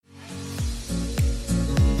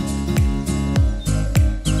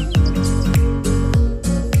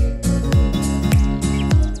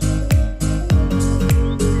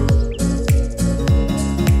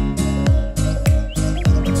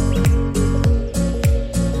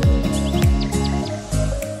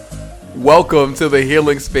welcome to the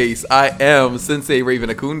Healing Space. I am Sensei Raven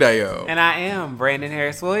Akundayo. And I am Brandon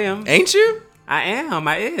Harris Williams. Ain't you? I am.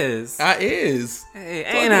 I is. Hey,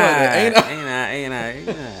 ain't I?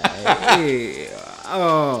 Hey.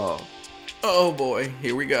 Oh boy,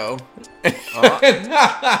 here we go.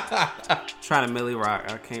 Trying to Millie Rock.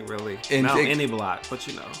 I can't really. Any block, but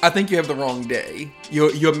you know. I think you have the wrong day.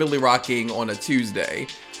 You're Millie Rocking on a Tuesday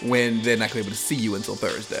when they're not going to be able to see you until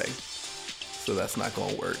Thursday. So that's not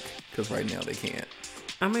going to work because right now they can't.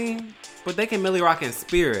 I mean, but they can Millie Rock in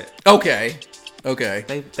spirit. Okay.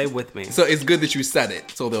 They with me. So it's good that you said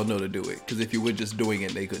it so they'll know to do it. Because if you were just doing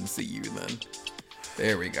it, they couldn't see you then.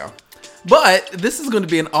 There we go. But this is going to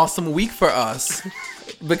be an awesome week for us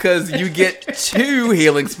because you get 2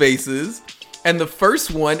 healing spaces. And the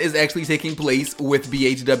first one is actually taking place with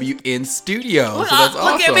BHW in studio. So that's awesome.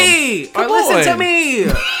 Look at me. Come listen to me.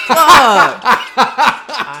 Look.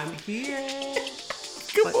 I'm here.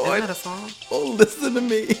 Come on. Isn't that a song? Oh, listen to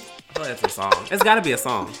me. I feel like it's a song. It's got to be a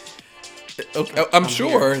song. Okay, I'm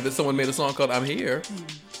sure that someone made a song called I'm Here.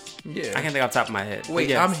 Yeah. I can't think off the top of my head. Wait,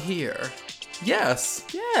 yes. I'm here. Yes.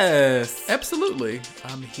 Absolutely.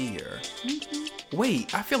 I'm here. Mm-hmm.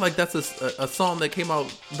 Wait, I feel like that's a song that came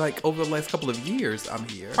out like over the last couple of years. I'm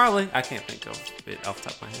here. Probably. I can't think of it off the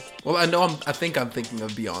top of my head. Well, I think I'm thinking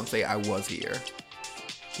of Beyonce. I was here.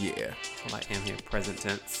 Yeah. Well, I am here, present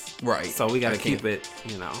tense. Right. So we got to keep it,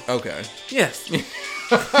 you know. Okay. Yes.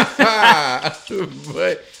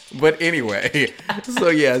 But anyway, so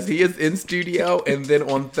yes, he is in studio, and then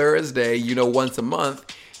on Thursday, once a month,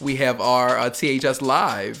 we have our THS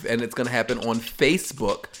Live, and it's going to happen on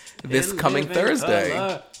Facebook this coming Thursday.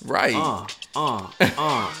 Color. Right.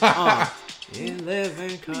 In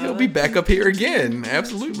living color. He'll be back up here again.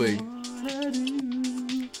 Absolutely.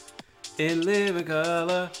 In living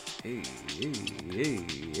color. Hey.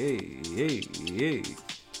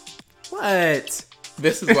 What?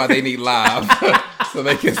 This is why they need live. So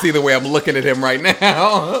they can see the way I'm looking at him right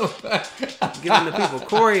now. Giving the people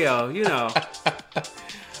choreo,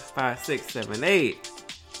 5, 6, 7, 8.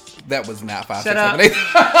 That was not 5, Shut 6, up. 7, 8.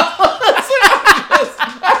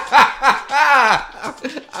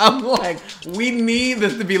 I'm like, we need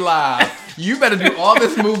this to be live. You better do all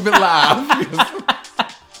this movement live.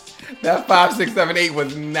 That 5, 6, 7, 8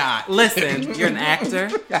 was not. Listen, you're an actor.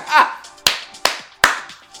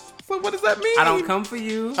 So what does that mean? I don't come for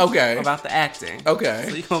you. Okay. About the acting. Okay.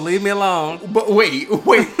 So you gonna leave me alone. But wait.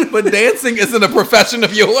 But dancing isn't a profession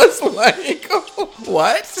of yours? Like,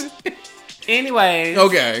 what? Anyways.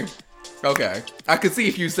 Okay. I could see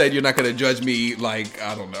if you said you're not going to judge me, like,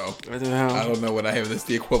 I don't know. I don't know what I have that's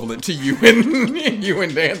the equivalent to you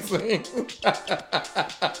in dancing.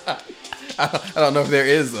 I don't know if there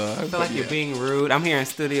is I feel like you're being rude. I'm here in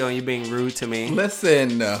studio and you're being rude to me.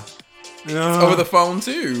 Listen. It's over the phone,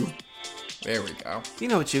 too. There we go. You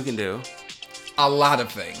know what you can do? A lot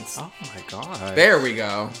of things. Oh, my God. There we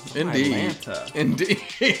go. Indeed. Atlanta.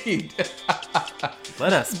 Indeed.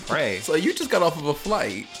 Let us pray. So you just got off of a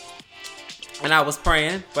flight. And I was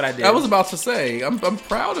praying, but I didn't. I was about to say, I'm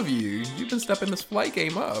proud of you. You've been stepping this flight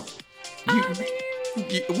game up.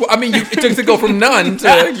 It took to go from none to,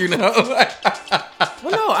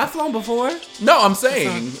 Well, no, I've flown before. No, I'm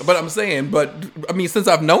saying, since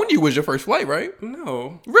I've known you was your first flight, right?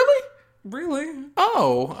 No. Really? Really?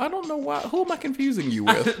 Oh, I don't know why. Who am I confusing you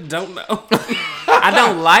with? Don't know. I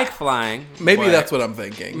don't like flying. Maybe that's what I'm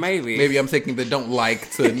thinking. Maybe I'm thinking that don't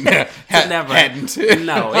like to never. hadn't.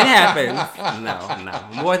 No, it happens. No.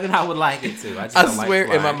 More than I would like it to. I swear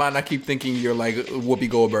like in my mind I keep thinking you're like Whoopi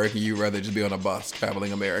Goldberg and you'd rather just be on a bus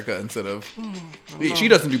traveling America instead of... She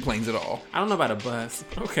doesn't do planes at all. I don't know about a bus.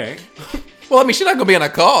 Okay. Well, she's not going to be in a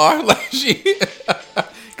car.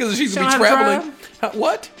 Because she's going to be traveling.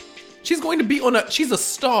 What? She's going to be she's a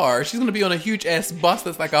star. She's going to be on a huge ass bus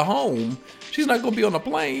that's like a home. She's not going to be on a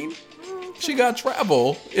plane. She got to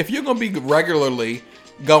travel. If you're going to be regularly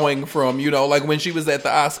going from, like when she was at the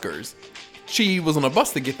Oscars, she was on a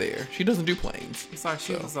bus to get there. She doesn't do planes. I'm sorry,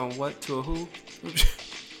 she was on what to a who?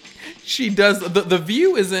 She does. The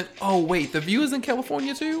View isn't. Oh wait, The View is in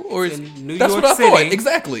California too, or is New that's York what I City. thought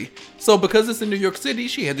exactly. So because it's in New York City,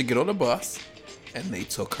 she had to get on a bus, and they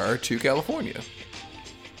took her to California.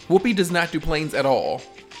 Whoopi does not do planes at all.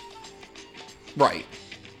 Right.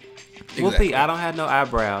 Exactly. Whoopi, I don't have no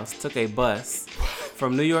eyebrows. Took a bus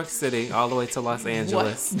from New York City all the way to Los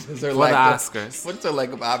Angeles for the Oscars. What's her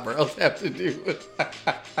lack of eyebrows have to do with?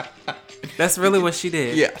 That's really what she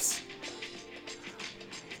did. Yes.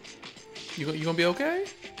 You gonna be okay?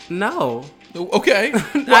 No. Okay.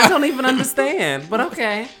 I don't even understand, but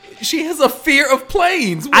okay. She has a fear of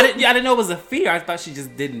planes. I didn't know it was a fear. I thought she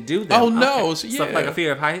just didn't do them. Oh no, okay. So like a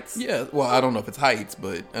fear of heights. Yeah. Well, I don't know if it's heights,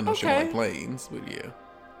 but I know she don't like planes. But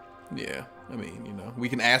yeah. I mean, we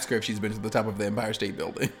can ask her if she's been to the top of the Empire State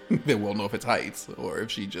Building. Then we'll know if it's heights or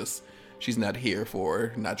if she's not here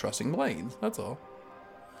for not trusting planes. That's all.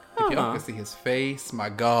 If y'all can see his face, my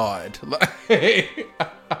God.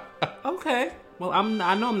 Okay. Well, I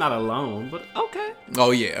know I'm not alone, but okay.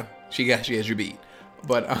 Oh yeah, she has your beat.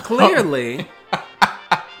 But clearly,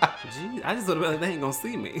 geez, I just thought about it, they ain't gonna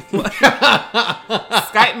see me.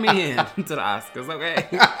 Skype me in to the Oscars, okay?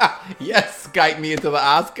 Yes, Skype me into the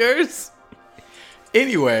Oscars.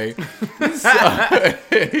 Anyway,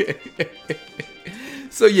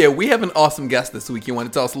 so yeah, we have an awesome guest this week. You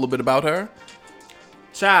want to tell us a little bit about her?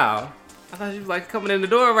 Ciao. I thought she was like coming in the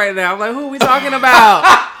door right now. I'm like, who are we talking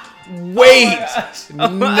about? Wait,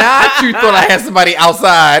 not you thought I had somebody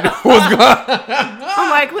outside. What's going on? I'm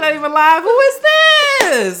like, we're not even live. Who is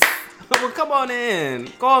this? Well, come on in.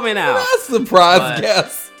 Call me now. That's a surprise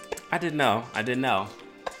guest. I didn't know.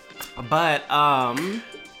 But,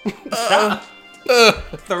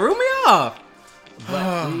 threw me off.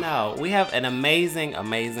 But no, we have an amazing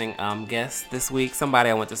guest this week.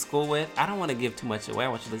 Somebody I went to school with. I don't want to give too much away. I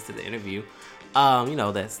want you to listen to the interview.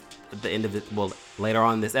 That's at the end of it. Well, later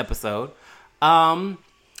on in this episode.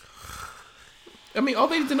 I mean, all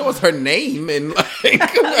they need to know is her name and like.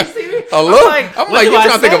 Hello? I'm like, you're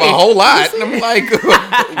trying to think of a whole lot. And I'm like,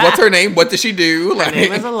 what's her name? What does she do? Her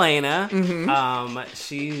name is Elena. Mm-hmm.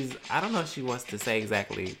 I don't know if she wants to say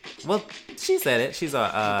exactly. Well, she said it. She's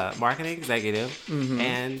a marketing executive,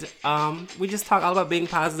 and we just talk all about being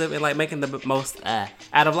positive and like making the most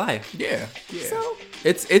out of life. Yeah. So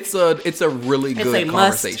it's a really good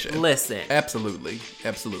conversation. Must listen. Absolutely.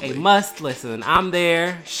 A must listen. I'm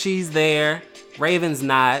there. She's there. Raven's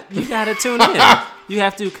not. You gotta tune in. You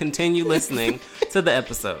have to continue listening to the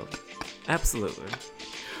episode. Absolutely.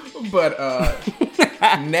 But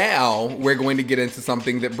now we're going to get into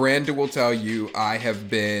something that Brandon will tell you I have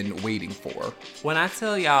been waiting for. When I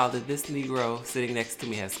tell y'all that this Negro sitting next to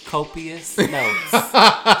me has copious notes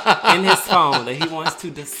in his phone that he wants to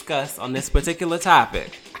discuss on this particular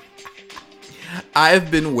topic. I've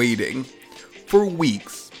been waiting for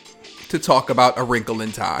weeks to talk about A Wrinkle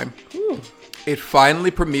in Time. Ooh. It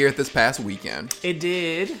finally premiered this past weekend. It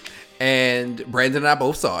did. And Brandon and I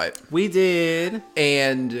both saw it. We did.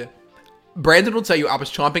 And Brandon will tell you I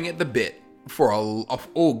was chomping at the bit for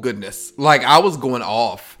oh goodness. Like I was going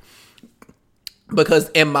off.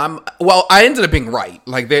 Because I ended up being right.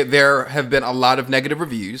 Like there have been a lot of negative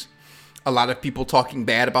reviews. A lot of people talking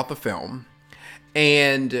bad about the film.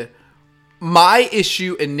 And my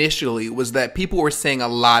issue initially was that people were saying a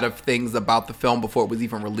lot of things about the film before it was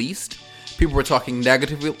even released. People were talking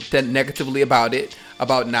negatively about it,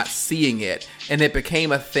 about not seeing it. And it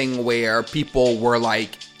became a thing where people were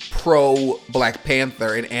like pro Black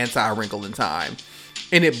Panther and anti Wrinkle in Time.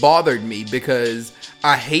 And it bothered me because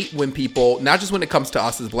I hate when people, not just when it comes to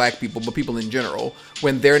us as Black people, but people in general,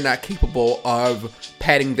 when they're not capable of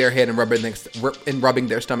patting their head and rubbing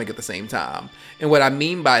their stomach at the same time. And what I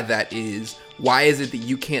mean by that is, why is it that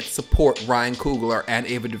you can't support Ryan Coogler and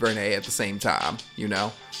Ava DuVernay at the same time,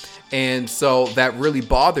 And so that really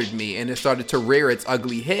bothered me, and it started to rear its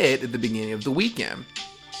ugly head at the beginning of the weekend.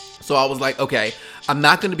 So I was like, okay, I'm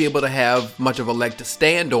not going to be able to have much of a leg to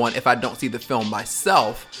stand on if I don't see the film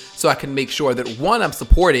myself, so I can make sure that, one, I'm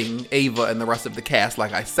supporting Ava and the rest of the cast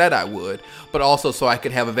like I said I would, but also so I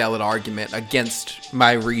could have a valid argument against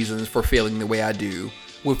my reasons for feeling the way I do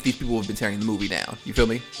with these people who've been tearing the movie down. You feel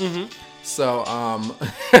me? Mm-hmm. So,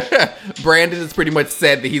 Brandon has pretty much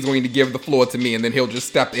said that he's going to give the floor to me, and then he'll just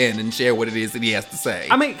step in and share what it is that he has to say.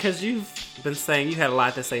 I mean, because you've been saying you had a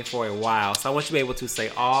lot to say for a while, so I want you to be able to say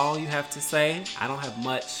all you have to say. I don't have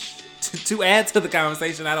much to add to the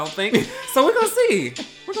conversation, I don't think. So we're going to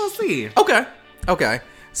see. Okay.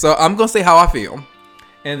 So I'm going to say how I feel.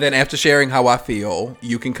 And then after sharing how I feel,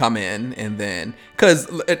 you can come in and then... Because,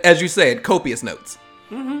 as you said, copious notes.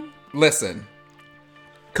 Mm-hmm. Listen.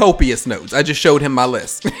 Copious notes. I just showed him my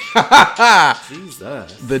list.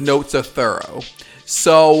 Jesus. The notes are thorough.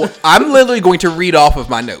 So I'm literally going to read off of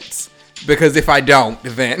my notes. Because if I don't,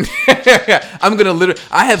 then I'm going to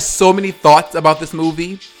I have so many thoughts about this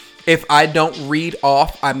movie. If I don't read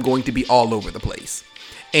off, I'm going to be all over the place.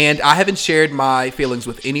 And I haven't shared my feelings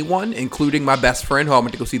with anyone, including my best friend who I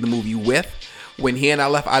went to go see the movie with. When he and I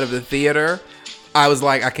left out of the theater, I was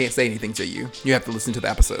like, I can't say anything to you. You have to listen to the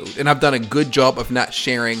episode. And I've done a good job of not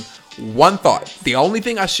sharing one thought. The only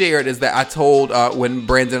thing I shared is that I told when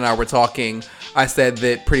Brandon and I were talking, I said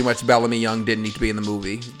that pretty much Bellamy Young didn't need to be in the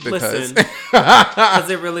movie because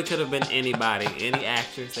it really could have been anybody, any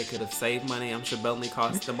actress. They could have saved money. I'm sure Bellamy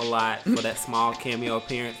cost them a lot for that small cameo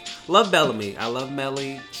appearance. Love Bellamy. I love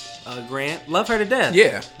Mellie Grant. Love her to death.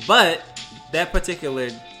 Yeah. But that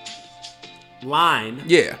particular line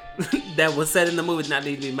that was said in the movie did not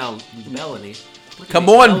need to be Melanie. Come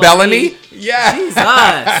on, Bellamy. Yeah.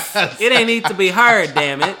 Jesus. It ain't need to be her,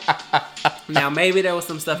 damn it. Now, maybe there was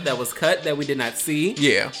some stuff that was cut that we did not see.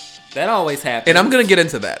 Yeah. That always happens. And I'm going to get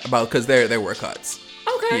into that because there were cuts.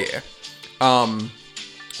 Okay. Yeah.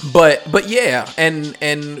 But yeah.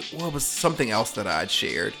 And what was something else that I'd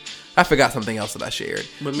shared? I forgot something else that I shared.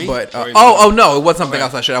 With me? But, no, it was something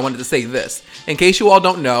else I shared. I wanted to say this. In case you all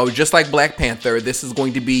don't know, just like Black Panther, this is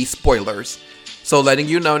going to be spoilers. So letting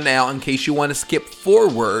you know now, in case you want to skip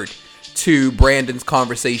forward to Brandon's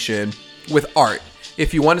conversation with Art.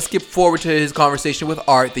 If you want to skip forward to his conversation with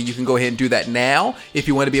Art, then you can go ahead and do that now. If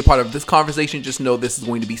you want to be a part of this conversation, just know this is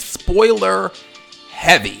going to be spoiler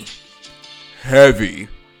heavy. Heavy.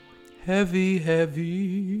 Was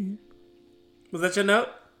that your note?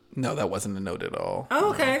 No, that wasn't a note at all. Oh,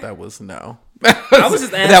 okay. No, that was no. I was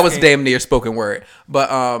just asking. That was damn near spoken word. But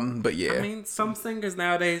yeah. I mean, some singers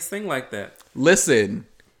nowadays sing like that. Listen.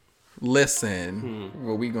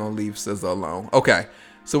 Well, we gonna leave SZA alone. Okay.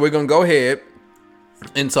 So we're gonna go ahead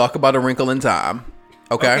and talk about A Wrinkle in Time.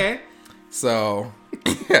 Okay. So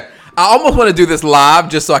I almost want to do this live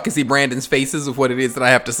just so I can see Brandon's faces of what it is that I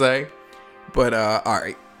have to say. But all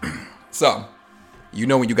right. So you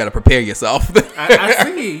know when you got to prepare yourself. I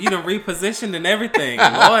see. You know, repositioned and everything.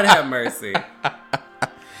 Lord have mercy.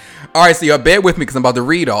 All right, so y'all bear with me because I'm about to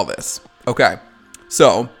read all this. Okay.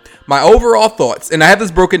 So my overall thoughts, and I have this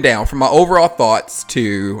broken down from my overall thoughts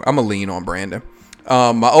to, I'm going to lean on Brandon.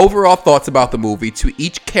 My overall thoughts about the movie to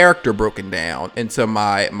each character broken down into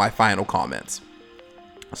my final comments.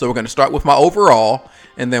 So we're going to start with my overall,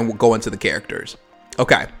 and then we'll go into the characters.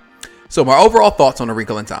 Okay. So my overall thoughts on A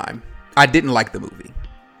Wrinkle in Time. I didn't like the movie,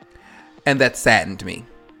 and that saddened me.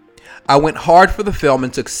 I went hard for the film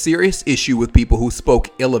and took serious issue with people who spoke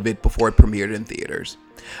ill of it before it premiered in theaters.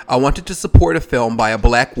 I wanted to support a film by a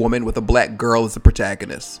black woman with a black girl as a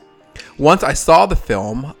protagonist. Once I saw the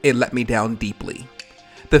film, it let me down deeply.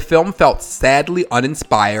 The film felt sadly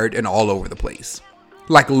uninspired and all over the place.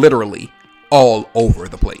 Like literally all over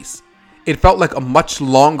the place. It felt like a much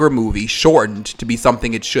longer movie shortened to be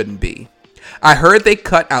something it shouldn't be. I heard they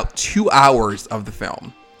cut out 2 hours of the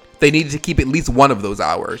film. They needed to keep at least one of those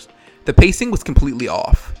hours. The pacing was completely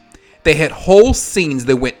off. They had whole scenes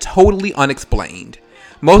that went totally unexplained.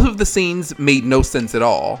 Most of the scenes made no sense at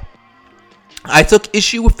all. I took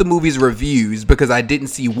issue with the movie's reviews because I didn't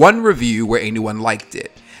see one review where anyone liked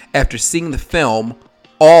it. After seeing the film,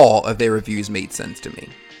 all of their reviews made sense to me.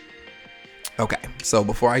 Okay, so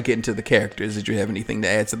before I get into the characters, did you have anything to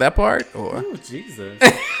add to that part? Or? Oh, Jesus.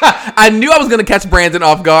 I knew I was going to catch Brandon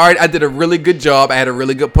off guard. I did a really good job. I had a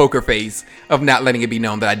really good poker face of not letting it be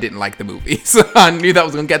known that I didn't like the movie. So I knew that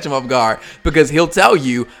was going to catch him off guard because he'll tell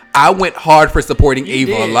you, I went hard for supporting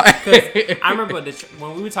Ava. I remember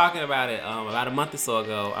when we were talking about it about a month or so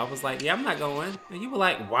ago, I was like, yeah, I'm not going. And you were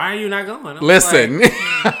like, why are you not going? Listen.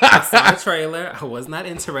 Like, I saw the trailer. I was not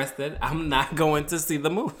interested. I'm not going to see the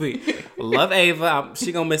movie. Love Ava.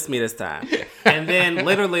 She going to miss me this time. And then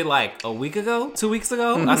literally like a week ago, 2 weeks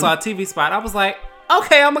ago, I saw a TV spot. I was like,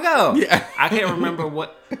 okay, I'm going to go. Yeah. I can't remember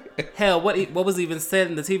what was even said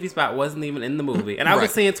in the TV spot wasn't even in the movie. And I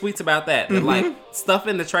was seeing tweets about that. That like stuff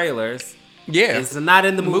in the trailers is not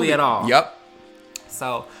in the movie at all. Yep.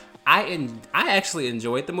 So I actually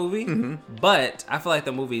enjoyed the movie, but I feel like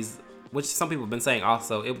the movie's, which some people have been saying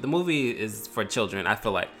also, the movie is for children. I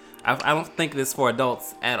feel like I don't think it's for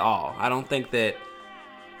adults at all. I don't think that.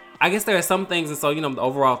 I guess there are some things, and so, you know, the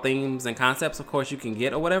overall themes and concepts, of course, you can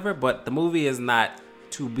get or whatever, but the movie is not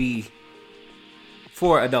to be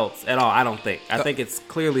for adults at all, I don't think. I think it's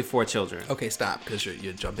clearly for children. Okay, stop, because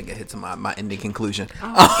you're jumping ahead to my ending conclusion.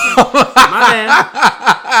 Oh, my bad.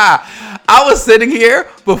 I was sitting here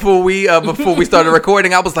before we started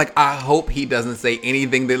recording. I was like, I hope he doesn't say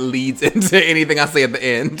anything that leads into anything I say at the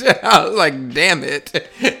end. I was like, damn it.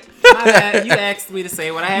 My bad. You asked me to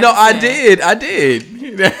say what I had to say. No, I did.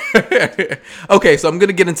 Okay, so I'm going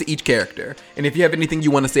to get into each character. And if you have anything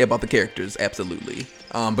you want to say about the characters, absolutely.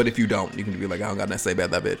 But if you don't, you can be like, I don't got nothing to say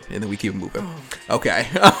about that bit. And then we keep moving. Okay.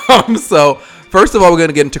 So, first of all, we're going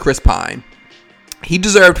to get into Chris Pine. He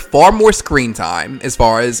deserved far more screen time as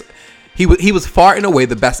far as he was far and away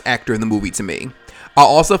the best actor in the movie to me. I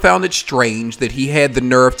also found it strange that he had the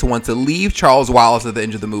nerve to want to leave Charles Wallace at the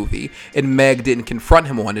end of the movie, and Meg didn't confront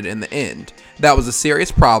him on it in the end. That was a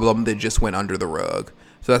serious problem that just went under the rug.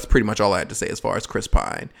 So that's pretty much all I had to say as far as Chris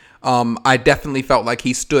Pine. I definitely felt like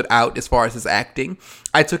he stood out as far as his acting.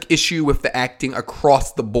 I took issue with the acting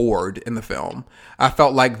across the board in the film. I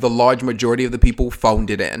felt like the large majority of the people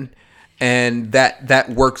phoned it in. And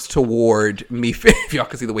that works toward me. If y'all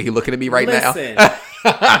can see the way he's looking at me right now.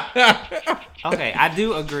 Okay, I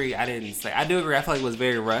do agree. I do agree. I feel like it was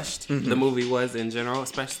very rushed. Mm-hmm. The movie was in general,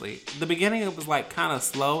 especially the beginning. It was like kind of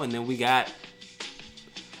slow, and then we got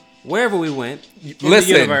wherever we went in the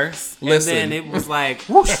universe, and then it was like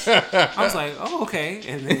whoosh. I was like, oh, okay,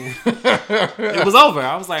 and then it was over.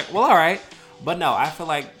 I was like, well, all right, but no, I feel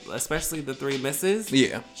like especially the three misses,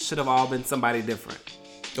 should have all been somebody different.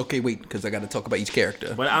 Okay, wait, because I got to talk about each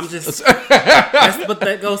character. But I'm just, but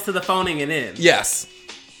that goes to the phoning it in. Yes,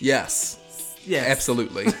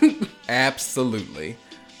 absolutely, absolutely.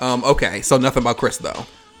 Okay, so nothing about Chris though.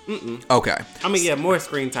 Mm-mm. Okay. I mean, yeah, more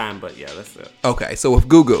screen time, but yeah, that's it. Okay, so with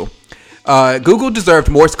Gugu, Gugu deserved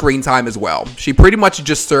more screen time as well. She pretty much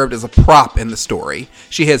just served as a prop in the story.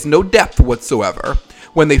 She has no depth whatsoever.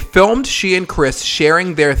 When they filmed she and Chris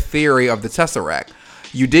sharing their theory of the Tesseract,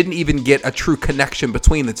 you didn't even get a true connection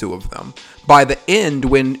between the two of them. By the end,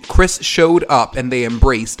 when Chris showed up and they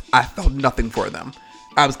embraced, I felt nothing for them.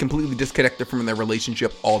 I was completely disconnected from their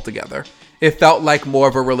relationship altogether. It felt like more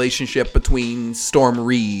of a relationship between Storm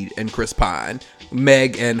Reed and Chris Pine,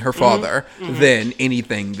 Meg and her father, than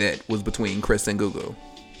anything that was between Chris and Gugu.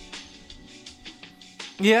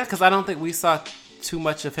 Yeah, because I don't think we saw too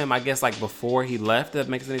much of him, I guess, like before he left. That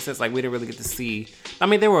makes any sense. Like, we didn't really get to see. I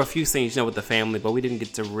mean, there were a few scenes, with the family, but we didn't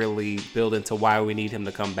get to really build into why we need him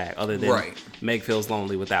to come back, other than Meg feels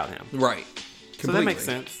lonely without him. Right. Completely. So that makes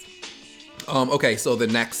sense. Okay, so the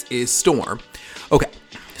next is Storm. Okay,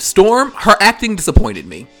 Storm, her acting disappointed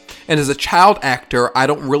me. And as a child actor, I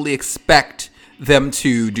don't really expect them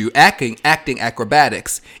to do acting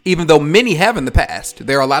acrobatics, even though many have in the past.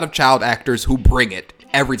 There are a lot of child actors who bring it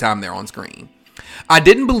every time they're on screen. I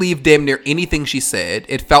didn't believe damn near anything she said.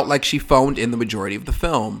 It felt like she phoned in the majority of the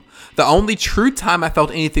film. The only true time I felt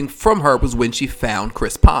anything from her was when she found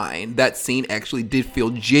Chris Pine. That scene actually did feel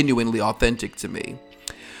genuinely authentic to me.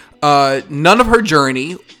 None of her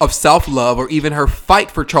journey of self-love or even her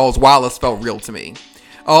fight for Charles Wallace felt real to me.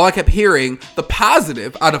 All I kept hearing, the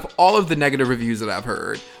positive out of all of the negative reviews that I've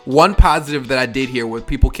heard, one positive that I did hear was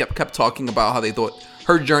people kept talking about how they thought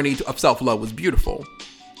her journey of self-love was beautiful.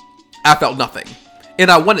 I felt nothing. And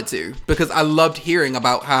I wanted to, because I loved hearing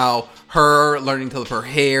about how her learning to love her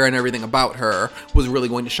hair and everything about her was really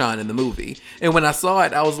going to shine in the movie. And when I saw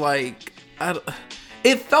it, I was like,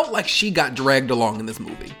 it felt like she got dragged along in this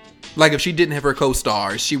movie. Like, if she didn't have her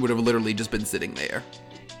co-stars, she would have literally just been sitting there.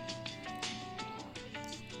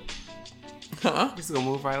 We're just gonna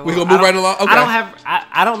move right along. We're gonna move right along? Okay.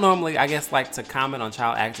 I don't normally, I guess, like to comment on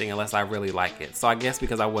child acting unless I really like it. So I guess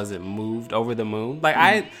because I wasn't moved over the moon. Like,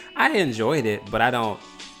 I enjoyed it, but I feel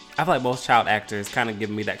like most child actors kind of give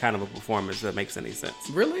me that kind of a performance that makes any sense.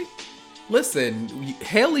 Really? Listen,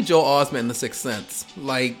 Haley Joel Osment in The Sixth Sense.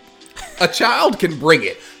 Like, a child can bring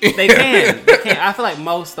it. They can. I feel like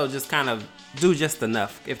most, though, just kind of do just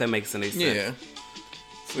enough, if that makes any sense.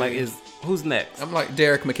 Yeah. Like, who's next? I'm like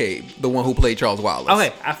Derek McCabe, the one who played Charles Wallace.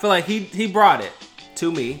 Okay, I feel like he brought it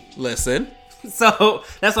to me. Listen. So,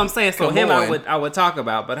 that's what I'm saying. So, I would talk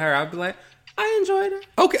about, but her, I'd be like, I enjoyed it.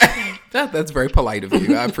 Okay. That's very polite of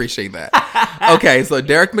you. I appreciate that. Okay, so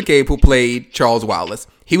Derek McCabe, who played Charles Wallace,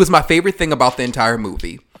 he was my favorite thing about the entire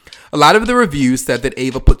movie. A lot of the reviews said that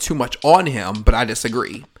Ava put too much on him, but I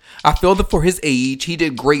disagree. I feel that for his age, he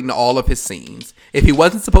did great in all of his scenes. If he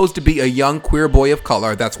wasn't supposed to be a young queer boy of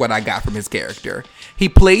color, that's what I got from his character. He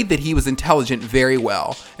played that he was intelligent very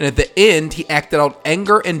well, and at the end, he acted out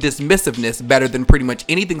anger and dismissiveness better than pretty much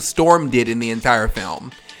anything Storm did in the entire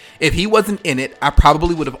film. If he wasn't in it, I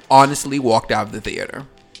probably would have honestly walked out of the theater.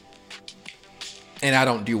 And I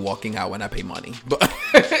don't do walking out when I pay money, but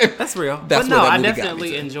that's real. But no, I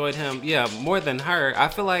definitely enjoyed him. Yeah, more than her. I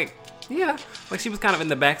feel like, like she was kind of in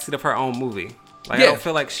the backseat of her own movie. Like, I don't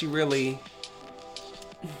feel like she really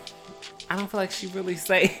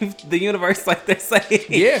saved the universe like they're saying.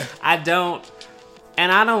 Yeah, I don't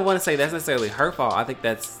want to say that's necessarily her fault. I think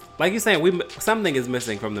that's, like you're saying, something is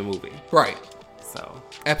missing from the movie. Right. So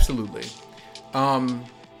absolutely.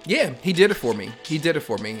 Yeah, he did it for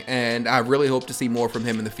me. And I really hope to see more from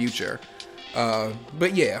him in the future.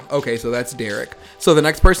 But yeah, okay, so that's Derek. So the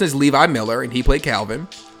next person is Levi Miller, and he played Calvin.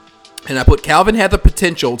 And I put Calvin had the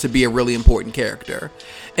potential to be a really important character.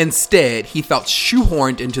 Instead, he felt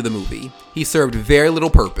shoehorned into the movie. He served very little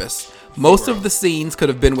purpose. Most of the scenes could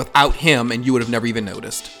have been without him and you would have never even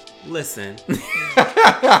noticed. Listen,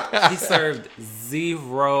 he served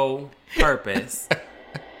zero purpose.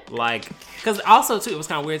 Like, because also, too, it was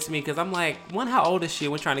kind of weird to me because I'm like, one, how old is she?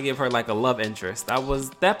 We're trying to give her like a love interest.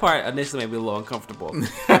 That part initially made me a little uncomfortable.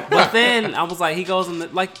 But then I was like, he goes in the,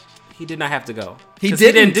 like, he did not have to go. He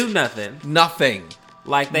didn't do nothing. Nothing.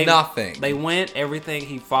 Like, Nothing. They went, everything.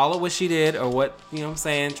 He followed what she did or what, you know what I'm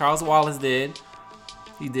saying, Charles Wallace did.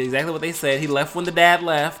 He did exactly what they said. He left when the dad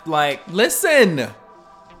left. Like, listen.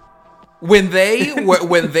 When they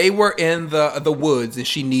were in the woods and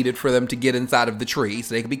she needed for them to get inside of the tree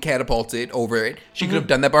so they could be catapulted over it, she could have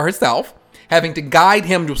done that by herself. Having to guide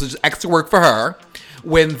him was just extra work for her.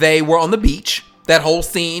 When they were on the beach, that whole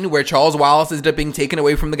scene where Charles Wallace ended up being taken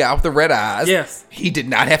away from the guy with the red eyes. Yes. He did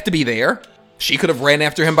not have to be there. She could have ran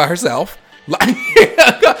after him by herself.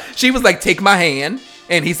 She was like, take my hand.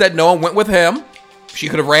 And he said no and went with him. She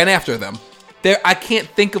could have ran after them. I can't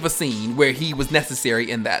think of a scene where he was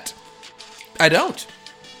necessary in that. I don't.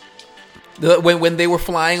 When they were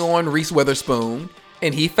flying on Reese Witherspoon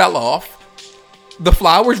and he fell off, the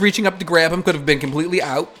flowers reaching up to grab him could have been completely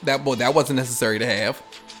out. That wasn't necessary to have.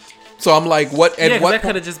 So I'm like, what? Yeah, that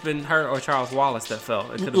could have just been her or Charles Wallace that fell.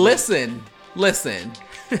 Listen.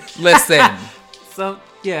 So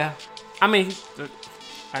yeah, I mean,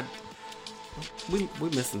 we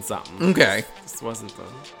missing something. Okay. This wasn't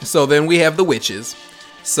the. So then we have the witches.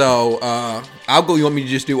 So I'll go. You want me to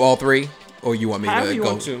just do all three? Or you want me to go?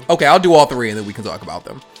 Want to. Okay, I'll do all three and then we can talk about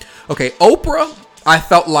them. Okay, Oprah, I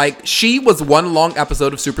felt like she was one long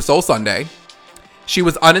episode of Super Soul Sunday. She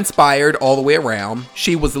was uninspired all the way around.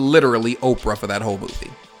 She was literally Oprah for that whole movie.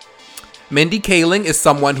 Mindy Kaling is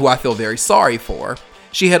someone who I feel very sorry for.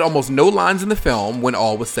 She had almost no lines in the film when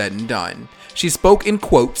all was said and done. She spoke in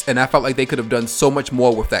quotes and I felt like they could have done so much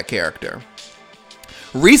more with that character.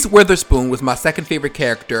 Reese Witherspoon was my second favorite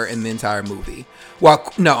character in the entire movie.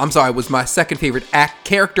 Was my second favorite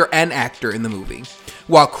character and actor in the movie.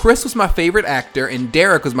 While Chris was my favorite actor and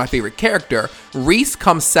Derek was my favorite character, Reese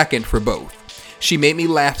comes second for both. She made me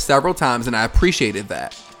laugh several times and I appreciated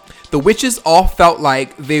that. The witches all felt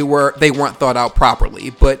like they weren't thought out properly,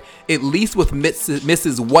 but at least with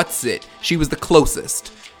Mrs. Whatsit, she was the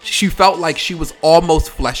closest. She felt like she was almost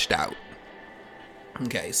fleshed out.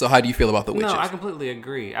 Okay, so how do you feel about the witches? No, I completely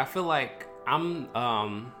agree. I feel like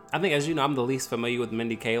I think, as you know, I'm the least familiar with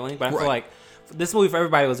Mindy Kaling, but I feel like this movie for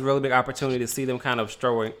everybody was a really big opportunity to see them kind of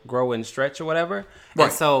grow and stretch or whatever. Right.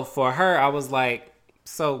 And so for her, I was like,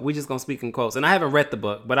 so we just gonna speak in quotes. And I haven't read the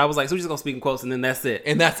book, but I was like, so we just gonna speak in quotes and then that's it.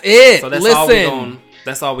 And that's it. So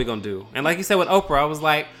that's all we gonna do. And like you said with Oprah, I was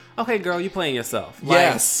like, okay, girl, you playing yourself. Like,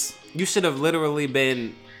 yes. You should have literally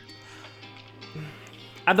been,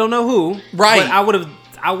 I don't know who. Right. But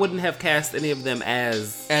I wouldn't have cast any of them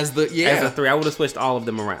as a three. I would have switched all of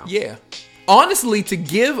them around. Yeah. Honestly, to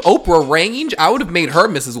give Oprah range, I would have made her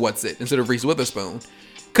Mrs. Whatsit instead of Reese Witherspoon.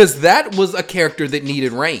 Because that was a character that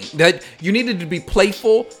needed range. That you needed to be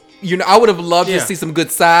playful. You know, I would have loved to see some good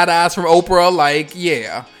side eyes from Oprah. Like,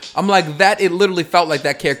 yeah. I'm like, that, it literally felt like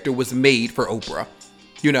that character was made for Oprah.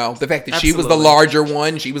 You know, the fact that she was the larger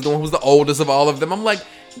one. She was the one who was the oldest of all of them. I'm like,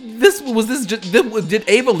 did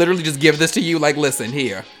Ava literally just give this to you? Like, listen,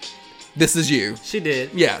 here. This is you. She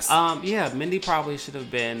did. Yes. Yeah, Mindy probably should have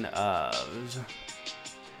been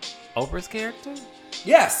Oprah's character.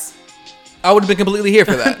 Yes. I would have been completely here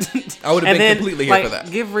for that. I would have been completely here for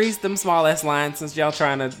that. Give Reese them small ass lines since y'all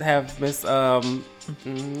trying to have Miss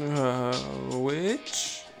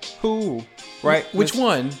who? Right? Which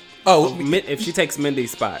one? Oh, if she takes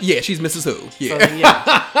Mindy's spot. Yeah, she's Mrs. Who. Yeah. So then,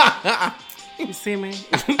 yeah. You see me?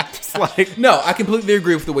 It's like, no, I completely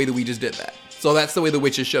agree with the way that we just did that. So that's the way the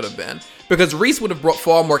witches should have been. Because Reese would have brought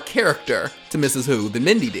far more character to Mrs. Who than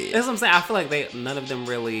Mindy did. That's what I'm saying. I feel like none of them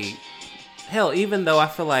really... Hell, even though I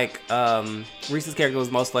feel like Reese's character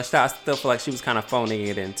was most fleshed out, I still feel like she was kind of phoning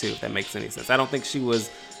it in too, if that makes any sense. I don't think she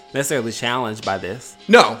was necessarily challenged by this.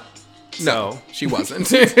 No, she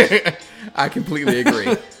wasn't. I completely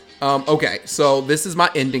agree. Okay, so this is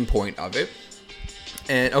my ending point of it.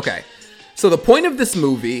 And okay, so the point of this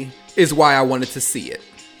movie is why I wanted to see it.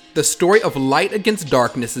 The story of light against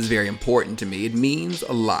darkness is very important to me. It means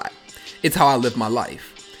a lot. It's how I live my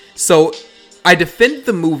life. So I defend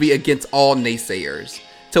the movie against all naysayers.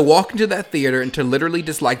 To walk into that theater and to literally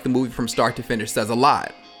dislike the movie from start to finish says a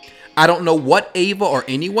lot. I don't know what Ava or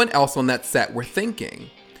anyone else on that set were thinking.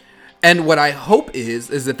 And what I hope is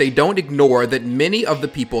that they don't ignore that many of the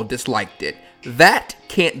people disliked it. That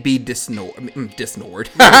can't be disnored.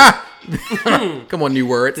 Come on, new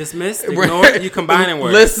words. Dismissed, ignored, you combining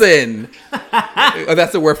words. Listen.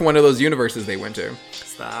 That's a word from one of those universes they went to.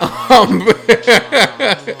 Stop.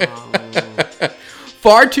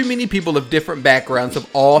 Far too many people of different backgrounds have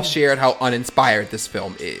all shared how uninspired this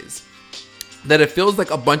film is. That it feels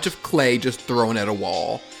like a bunch of clay just thrown at a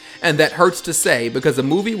wall. And that hurts to say because a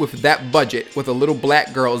movie with that budget with a little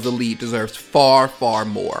black girl as the lead deserves far, far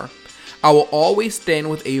more. I will always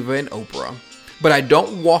stand with Ava and Oprah, but I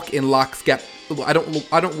don't walk in lockstep. I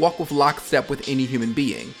don't walk with lockstep with any human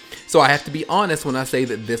being. So I have to be honest when I say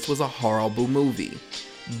that this was a horrible movie.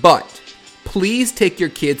 But please take your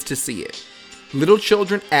kids to see it. Little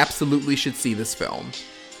children absolutely should see this film.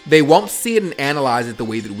 They won't see it and analyze it the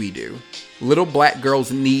way that we do. Little black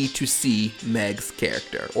girls need to see Meg's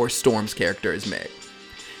character, or Storm's character as Meg.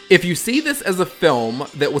 If you see this as a film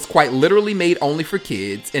that was quite literally made only for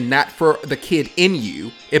kids and not for the kid in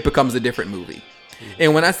you, it becomes a different movie.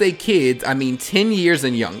 And when I say kids, I mean 10 years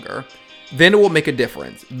and younger. Then it will make a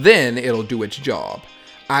difference. Then it'll do its job.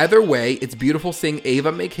 Either way, it's beautiful seeing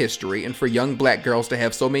Ava make history and for young black girls to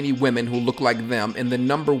have so many women who look like them in the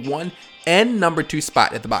number 1 and number 2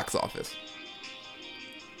 spot at the box office.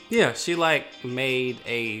 Yeah, she made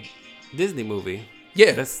a Disney movie.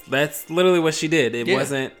 Yeah. That's literally what she did. It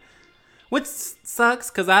wasn't, which sucks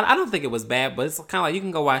because I don't think it was bad, but it's kind of like you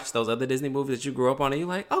can go watch those other Disney movies that you grew up on and you're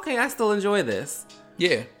like, okay, I still enjoy this.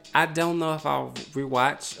 Yeah. I don't know if I'll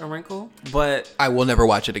rewatch A Wrinkle, but I will never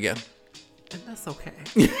watch it again. And that's okay.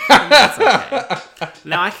 That's okay.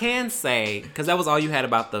 Now, I can say, because that was all you had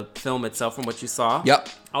about the film itself from what you saw. Yep.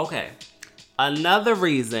 Okay. Another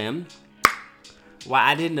reason why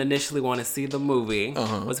I didn't initially want to see the movie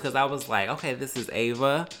was because I was like, okay, this is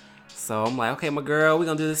Ava. So I'm like, okay, my girl, we're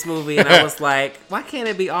going to do this movie. And I was like, why can't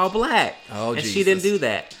it be all black? Oh, and she didn't do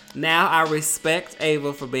that. Now I respect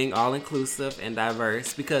Ava for being all-inclusive and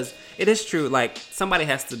diverse because it is true. Like, somebody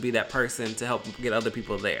has to be that person to help get other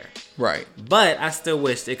people there. Right. But I still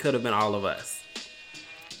wished it could have been all of us.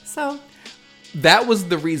 So. That was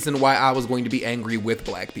the reason why I was going to be angry with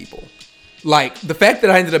black people. Like, the fact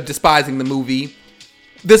that I ended up despising the movie,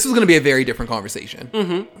 this was going to be a very different conversation.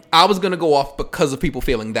 Mm-hmm. I was going to go off because of people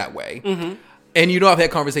feeling that way. Mm-hmm. And I've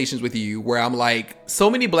had conversations with you where I'm like, so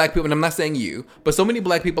many black people, and I'm not saying you, but so many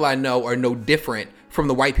black people I know are no different from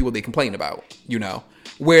the white people they complain about,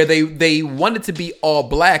 where they want it to be all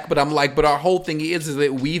black, but I'm like, but our whole thing is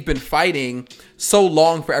that we've been fighting so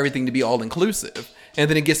long for everything to be all inclusive. And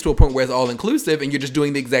then it gets to a point where it's all inclusive and you're just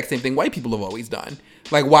doing the exact same thing white people have always done.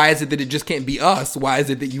 Like, why is it that it just can't be us? Why is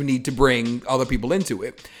it that you need to bring other people into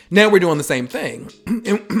it? Now we're doing the same thing.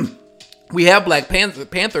 We have Black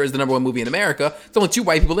Panther as the number 1 movie in America. It's only 2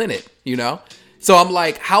 white people in it, So I'm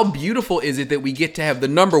like, how beautiful is it that we get to have the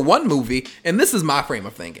number 1 movie? And this is my frame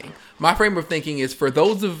of thinking. My frame of thinking is for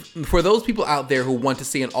those people out there who want to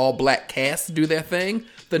see an all black cast do their thing,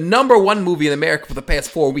 the number 1 movie in America for the past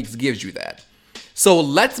 4 weeks gives you that. So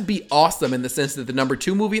let's be awesome in the sense that the number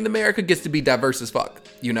 2 movie in America gets to be diverse as fuck,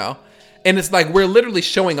 And it's like, we're literally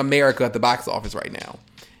showing America at the box office right now.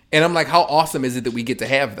 And I'm like, how awesome is it that we get to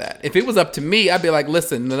have that? If it was up to me, I'd be like,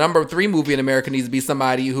 listen, the number 3 movie in America needs to be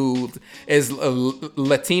somebody who is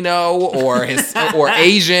Latino or or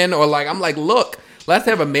Asian or I'm like, look, let's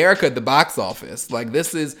have America at the box office. Like,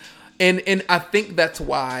 this is, and I think that's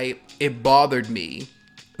why it bothered me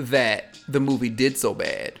that the movie did so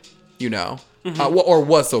bad, Mm-hmm. Or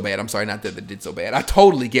was so bad. I'm sorry, not that it did so bad. I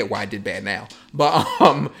totally get why it did bad now. But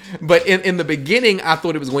in the beginning, I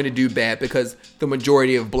thought it was going to do bad because the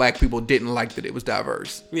majority of black people didn't like that it was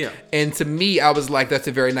diverse. Yeah. And to me, I was like, that's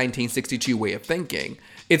a very 1962 way of thinking.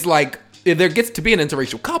 It's like, there gets to be an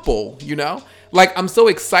interracial couple, Like, I'm so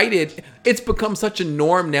excited. It's become such a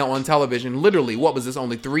norm now on television. Literally, what was this,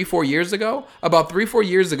 only 3-4 years ago? About 3-4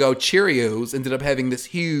 years ago, Cheerios ended up having this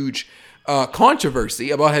huge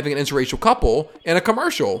controversy about having an interracial couple in a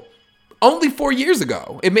commercial only 4 years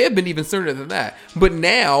ago. It may have been even sooner than that. But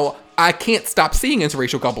now I can't stop seeing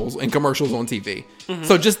interracial couples in commercials on TV. Mm-hmm.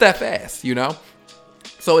 So just that fast,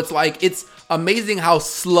 So it's like, it's amazing how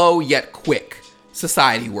slow yet quick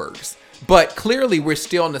society works. But clearly we're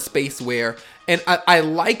still in a space where, and I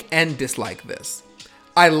like and dislike this.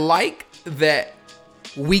 I like that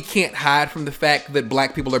we can't hide from the fact that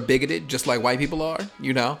black people are bigoted just like white people are,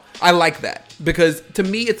 I like that because to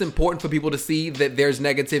me it's important for people to see that there's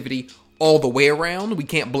negativity all the way around. We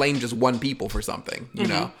can't blame just one people for something,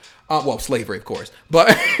 well, slavery, of course, but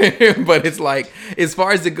but it's like, as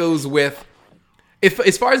far as it goes with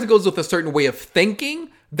a certain way of thinking,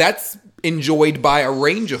 that's enjoyed by a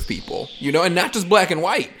range of people, and not just black and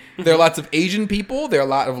white. There are lots of Asian people. There are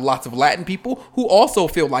lots of Latin people who also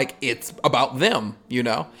feel like it's about them, you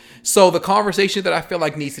know? So the conversation that I feel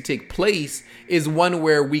like needs to take place is one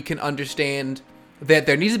where we can understand that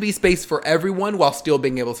there needs to be space for everyone while still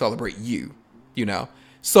being able to celebrate you, you know?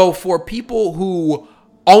 So for people who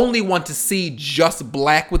only want to see just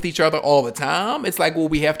black with each other all the time, it's like, well,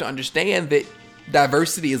 we have to understand that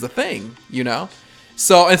diversity is a thing, you know?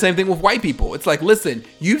 So, and same thing with white people. It's like, listen,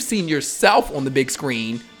 you've seen yourself on the big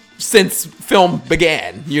screen since film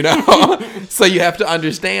began, you know? So you have to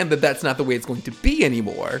understand that that's not the way it's going to be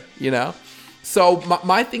anymore, you know? So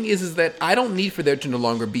my thing is that I don't need for there to no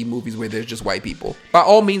longer be movies where there's just white people. By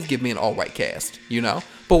all means, give me an all-white cast, you know?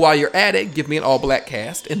 But while you're at it, give me an all-black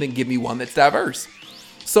cast and then give me one that's diverse.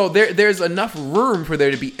 So there's enough room for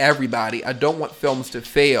there to be everybody. I don't want films to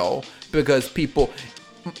fail because people...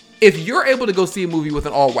 If you're able to go see a movie with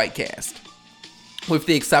an all-white cast, with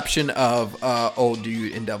the exception of Old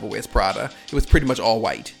Dude and Devil Wears Prada, it was pretty much all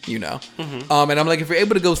white, you know? Mm-hmm. And I'm like, if you're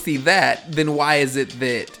able to go see that, then why is it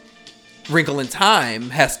that Wrinkle in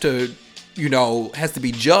Time has to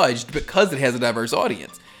be judged because it has a diverse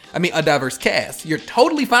audience? I mean, a diverse cast. You're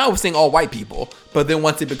totally fine with seeing all white people, but then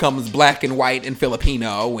once it becomes black and white and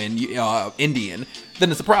Filipino and Indian,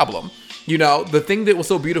 then it's a problem. You know, the thing that was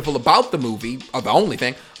so beautiful about the movie, or the only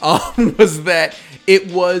thing, was that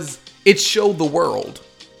it showed the world.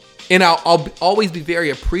 And I'll always be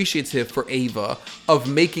very appreciative for Ava of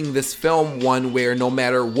making this film one where no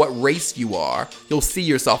matter what race you are, you'll see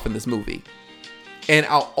yourself in this movie. And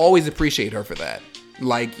I'll always appreciate her for that.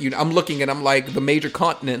 Like, you know, I'm looking and I'm like, the major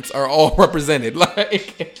continents are all represented.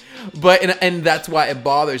 Like, and that's why it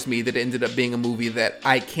bothers me that it ended up being a movie that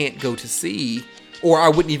I can't go to see, or I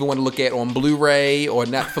wouldn't even want to look at on Blu-ray or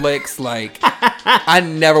Netflix. Like, I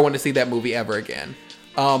never want to see that movie ever again.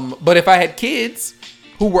 But if I had kids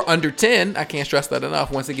who were under 10, I can't stress that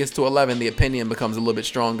enough. Once it gets to 11, the opinion becomes a little bit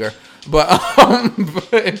stronger. But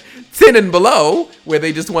 10 and below, where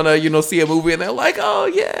they just want to, you know, see a movie and they're like, oh,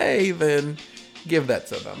 yay, then give that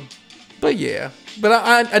to them. But yeah, but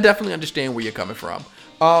I definitely understand where you're coming from.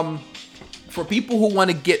 For people who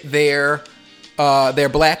want to get their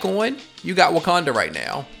black on, you got Wakanda right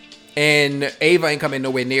now, and Ava ain't coming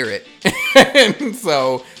nowhere near it. And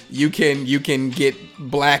so you can get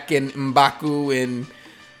black and M'Baku and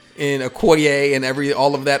Okoye and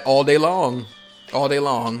all of that all day long.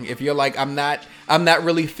 If you're like, I'm not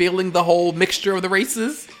really feeling the whole mixture of the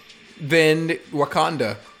races, then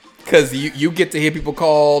Wakanda. Because you get to hear people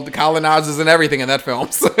called colonizers and everything in that film.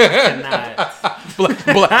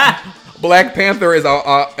 Black Panther is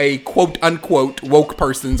a quote-unquote woke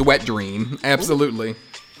person's wet dream. Absolutely.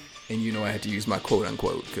 And you know I had to use my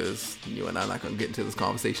quote-unquote because you and I are not going to get into this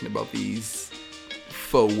conversation about these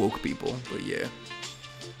faux woke people. But yeah.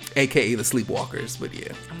 AKA the sleepwalkers. But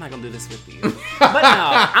yeah. I'm not going to do this with you. But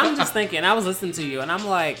no, I'm just thinking. I was listening to you and I'm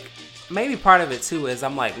like... Maybe part of it too is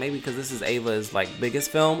I'm like, maybe because this is Ava's like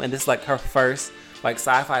biggest film and this is like her first like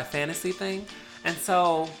sci-fi fantasy thing. And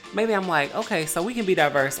so maybe I'm like, okay, so we can be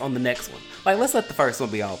diverse on the next one. Like, let's let the first one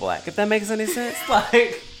be all black, if that makes any sense.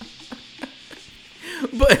 Like,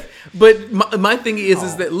 but my thing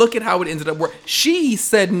is that look at how it ended up working. She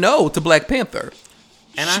said no to Black Panther.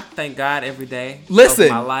 And I thank God every day of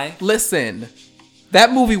my life. Listen.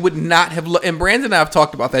 That movie would not have... And Brandon and I have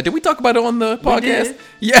talked about that. Did we talk about it on the podcast? We did.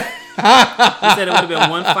 Yeah. We said it would have been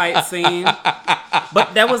one fight scene.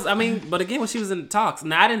 But that was... but again, when she was in the talks...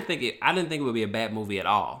 Now, I didn't think it would be a bad movie at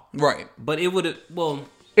all. Right. But it would have... Well...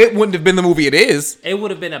 It wouldn't have been the movie it is. It would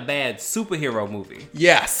have been a bad superhero movie.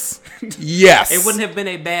 Yes. Yes. It wouldn't have been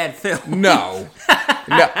a bad film. No.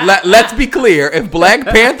 Let's be clear. If Black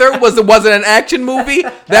Panther wasn't an action movie,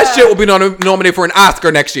 that shit will be nominated for an Oscar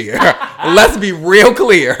next year. Let's be real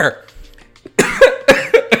clear.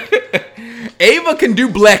 Ava can do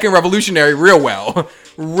black and revolutionary real well.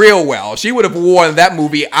 Real well. She would have worn that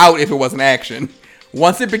movie out if it wasn't action.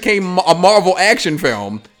 Once it became a Marvel action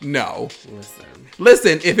film, no.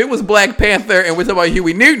 Listen, if it was Black Panther and we're talking about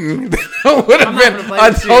Huey Newton, that would have been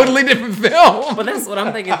a totally different film. But that's what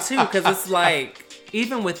I'm thinking too, because it's like,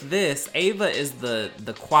 even with this, Ava is the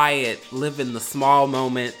quiet, live in the small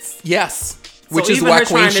moments. Yes. Which is why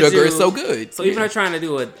Queen Sugar is so good. So even her trying to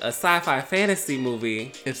do a sci-fi fantasy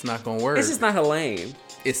movie, it's not going to work. It's just not her lane.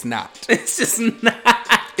 It's not. It's just not.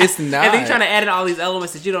 It's not. And then you're trying to add in all these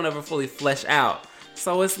elements that you don't ever fully flesh out.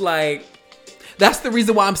 So it's like... That's the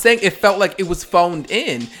reason why I'm saying it felt like it was phoned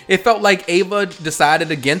in. It felt like Ava decided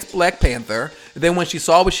against Black Panther. Then when she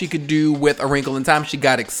saw what she could do with A Wrinkle in Time, she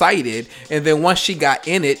got excited. And then once she got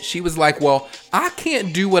in it, she was like, well, I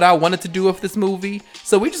can't do what I wanted to do with this movie.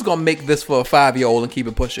 So we're just going to make this for a 5-year-old and keep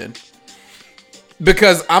it pushing.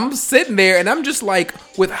 Because I'm sitting there and I'm just like,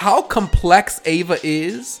 with how complex Ava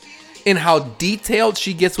is and how detailed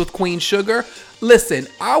she gets with Queen Sugar. Listen,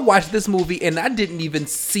 I watched this movie and I didn't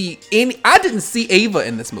see Ava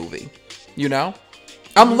in this movie. You know?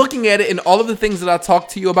 I'm looking at it, and all of the things that I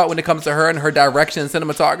talked to you about when it comes to her and her direction and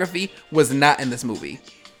cinematography was not in this movie.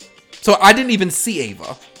 So I didn't even see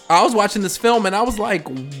Ava. I was watching this film and I was like,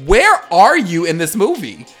 where are you in this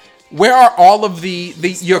movie? Where are all of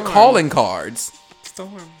your calling cards?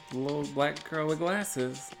 Storm, the little black girl with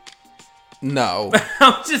glasses. No.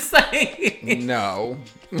 I'm just saying. No.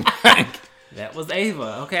 That was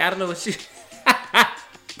Ava. Okay, I don't know what she...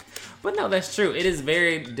 But no, that's true. It is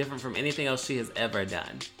very different from anything else she has ever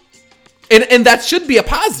done. And that should be a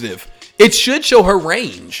positive. It should show her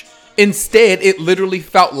range. Instead, it literally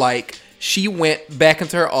felt like she went back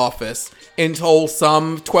into her office and told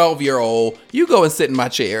some 12-year-old, you go and sit in my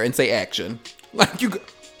chair and say action. Like,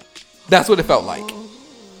 that's what it felt like.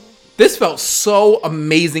 This felt so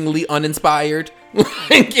amazingly uninspired.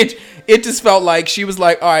 Like, it just felt like she was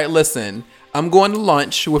like, all right, listen, I'm going to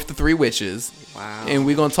lunch with the three witches. Wow. And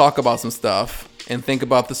we're going to talk about some stuff and think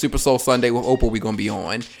about the Super Soul Sunday with Oprah we're going to be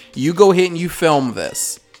on. You go ahead and you film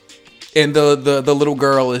this. And the little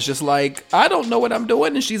girl is just like, I don't know what I'm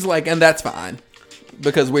doing. And she's like, and that's fine.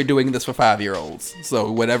 Because we're doing this for 5-year-olds. So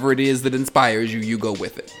whatever it is that inspires you, you go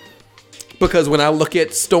with it. Because when I look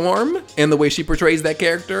at Storm and the way she portrays that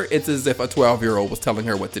character, it's as if a 12-year-old was telling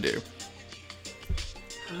her what to do.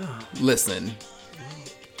 Listen.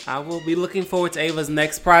 I will be looking forward to Ava's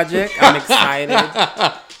next project. I'm excited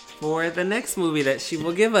for the next movie that she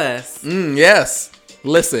will give us. Yes.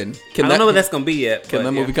 Listen. I don't know what that's going to be yet. Can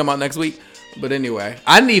that movie come out next week? But anyway,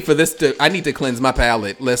 I need to cleanse my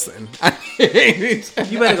palate. Listen.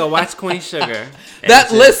 You better go watch Queen Sugar.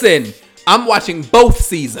 Listen, I'm watching both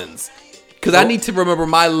seasons. Because I need to remember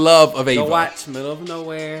my love of Ava. Go watch Middle of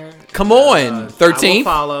Nowhere. Come on. 13th? I will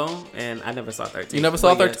follow. And I never saw 13th. You never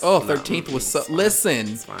saw 13th? Oh, 13th was so...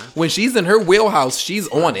 Listen. When she's in her wheelhouse, she's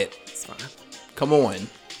on it. It's fine. Come on.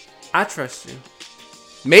 I trust you.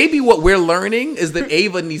 Maybe what we're learning is that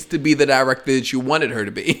Ava needs to be the director that you wanted her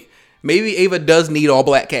to be. Maybe Ava does need all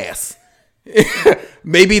black cast.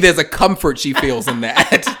 Maybe there's a comfort she feels in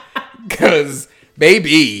that. Because,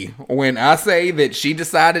 baby, when I say that she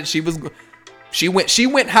decided she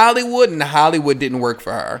went Hollywood, and Hollywood didn't work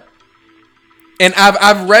for her. And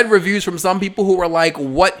I've read reviews from some people who were like,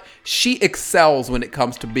 what she excels when it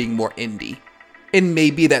comes to being more indie. And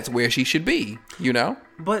maybe that's where she should be, you know?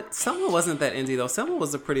 But Selma wasn't that indie, though. Selma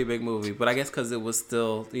was a pretty big movie, but I guess because it was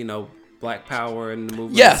still, Black Power and the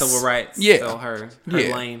movement, yes. Civil rights, still her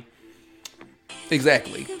lane.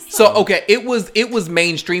 Exactly. So, okay, it was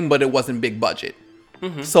mainstream, but it wasn't big budget.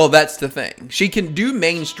 Mm-hmm. So that's the thing. She can do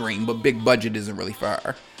mainstream, but big budget isn't really for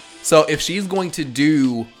her. So if she's going to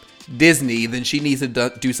do Disney, then she needs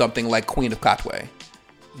to do something like Queen of Katwe.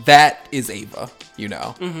 That is Ava,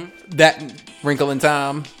 Mm-hmm. That Wrinkle in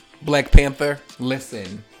Time, Black Panther.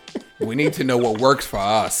 Listen, we need to know what works for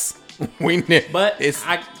us.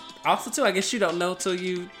 I guess you don't know till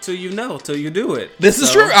you do it. This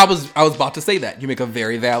is true. I was about to say that. You make a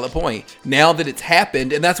very valid point. Now that it's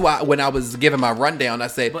happened, and that's why when I was giving my rundown, I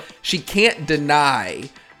said she can't deny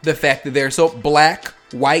the fact that they're so black,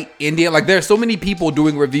 white, Indian. Like, there are so many people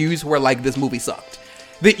doing reviews who are like, this movie sucked.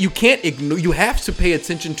 That you can't ignore. You have to pay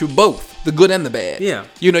attention to both the good and the bad. Yeah.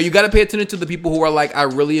 You got to pay attention to the people who are like,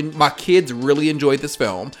 my kids really enjoyed this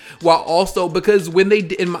film. While also, because when they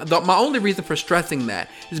did, my only reason for stressing that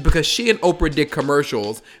is because she and Oprah did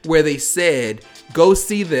commercials where they said, go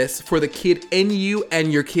see this for the kid in you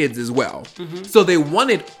and your kids as well. Mm-hmm. So they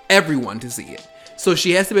wanted everyone to see it. So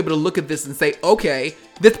she has to be able to look at this and say, okay,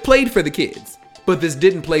 this played for the kids, but this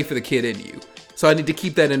didn't play for the kid in you. So I need to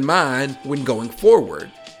keep that in mind when going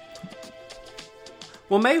forward.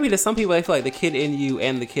 Well, maybe to some people, they feel like the kid in you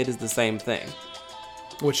and the kid is the same thing.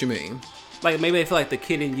 What you mean? Like, maybe they feel like the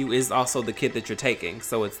kid in you is also the kid that you're taking.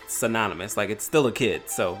 So it's synonymous. Like, it's still a kid.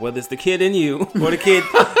 So whether it's the kid in you or the kid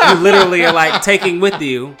you literally are like taking with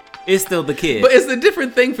you, it's still the kid. But it's a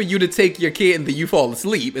different thing for you to take your kid and then you fall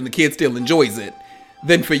asleep and the kid still enjoys it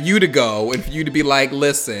than for you to go and for you to be like,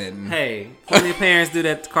 listen. Hey, when your parents do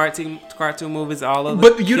that cartoon movies all over.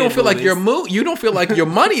 But you don't feel like you don't feel like your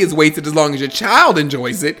money is wasted as long as your child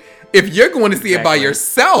enjoys it. If you're going to see it by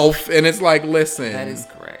yourself and it's like, listen. That is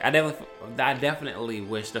correct. I definitely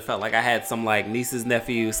wished I felt like I had some like nieces,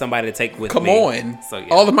 nephews, somebody to take with me. Come on. So, yeah.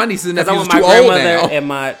 All of my nieces and nephews are too old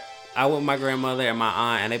now. I went with my grandmother and my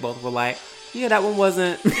aunt, and they both were like, yeah, that one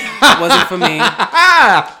wasn't for me.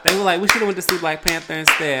 They were like, we should have went to see Black Panther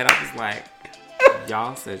instead. I was like,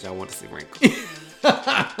 y'all said y'all want to see Wrinkle.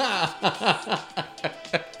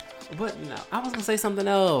 But no, I was gonna say something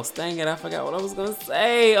else. Dang it, I forgot what I was gonna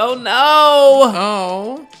say. Oh no.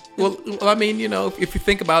 Oh. Well, I mean, if you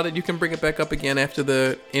think about it, you can bring it back up again after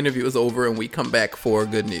the interview is over and we come back for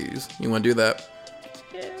good news. You want to do that?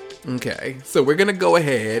 Yeah. Okay. So we're gonna go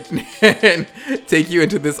ahead and take you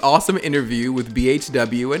into this awesome interview with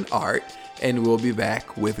BHW and Art, and we'll be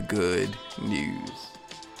back with good news.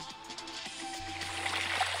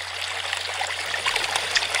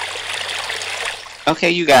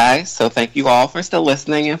 Okay, you guys, so thank you all for still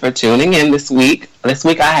listening and for tuning in this week. This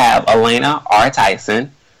week I have Elena R.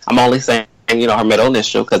 Tyson. I'm only saying, her middle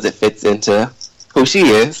initial because it fits into who she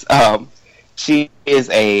is. She is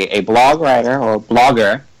a blog writer or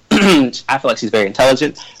blogger. I feel like she's very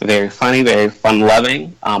intelligent, very funny, very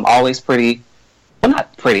fun-loving, always pretty, well,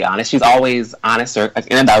 not pretty honest. She's always honest or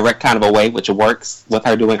in a direct kind of a way, which works with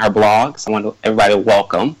her doing her blog. So I want everybody to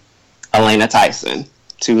welcome Elena Tyson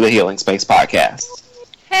to the Healing Space Podcast.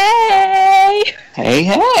 Hey!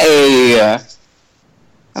 Hey!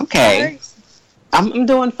 Okay. I'm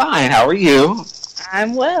doing fine. How are you?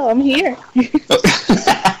 I'm well. I'm here.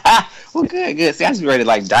 Well, good. See, I just be ready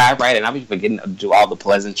to dive right in. I'll be forgetting to do all the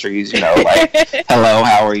pleasantries, hello,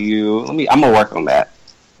 how are you? I'm gonna work on that.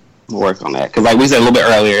 Because like we said a little bit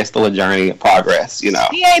earlier, it's still a journey of progress, He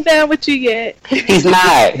ain't done with you yet. He's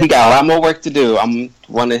not. He got a lot more work to do. I'm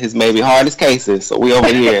one of his maybe hardest cases, so we over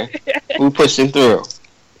here. We pushing through.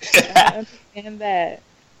 I understand that.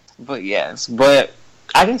 But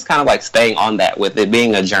I guess kind of like staying on that with it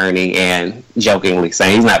being a journey and jokingly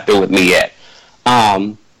saying he's not through with me yet.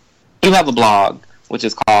 You have a blog, which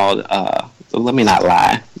is called, let me not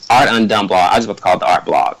lie, Art Undone blog. I was about to call it the Art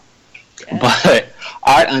blog. Yeah. But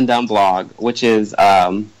Art Undone blog, which is,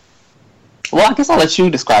 I guess I'll let you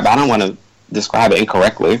describe it. I don't want to describe it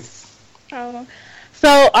incorrectly.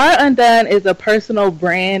 So Art Undone is a personal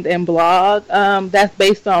brand and blog that's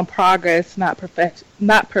based on progress, not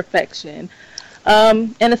perfection.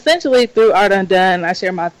 And essentially through Art Undone, I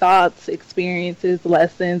share my thoughts, experiences,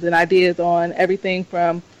 lessons, and ideas on everything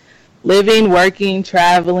from living, working,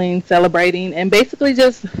 traveling, celebrating, and basically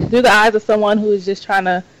just through the eyes of someone who is just trying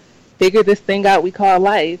to figure this thing out we call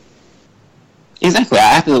life. Exactly.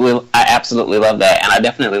 I absolutely love that. And I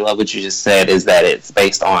definitely love what you just said, is that it's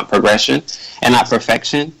based on progression and not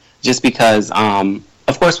perfection. Just because,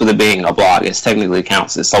 of course, with it being a blog, it technically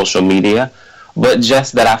counts as social media. But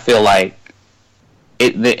just that I feel like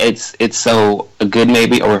it's so good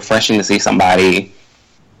maybe or refreshing to see somebody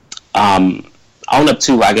own up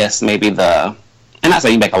to, I guess, maybe and not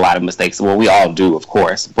say you make a lot of mistakes. Well, we all do, of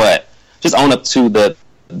course. But just own up to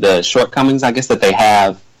the shortcomings, I guess, that they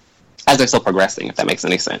have as they're still progressing, if that makes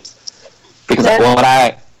any sense. Because no,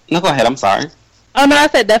 go ahead, I'm sorry. Oh, no, I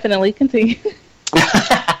said definitely. Continue.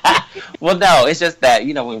 Well, no, it's just that,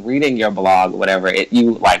 when reading your blog, whatever,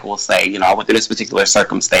 you will say, I went through this particular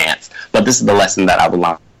circumstance, but this is the lesson that I've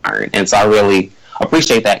learned. And so I really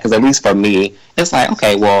appreciate that, because at least for me, it's like,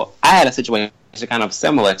 okay, well, I had a situation kind of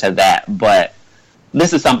similar to that, but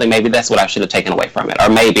this is something, maybe that's what I should have taken away from it. Or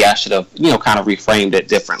maybe I should have, kind of reframed it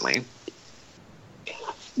differently.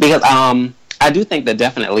 Because I do think that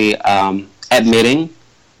definitely admitting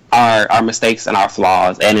our mistakes and our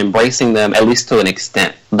flaws and embracing them, at least to an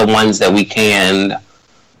extent, the ones that we can,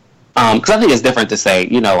 because I think it's different to say,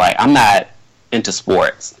 I'm not into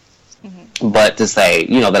sports, but to say,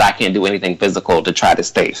 that I can't do anything physical to try to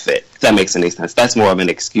stay fit. If that makes any sense. That's more of an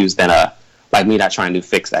excuse than me not trying to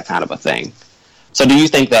fix that kind of a thing. So do you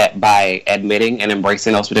think that by admitting and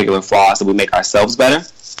embracing those particular flaws that we make ourselves better?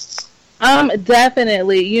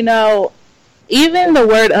 Definitely. Even the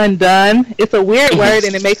word undone, it's a weird word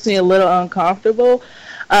and it makes me a little uncomfortable.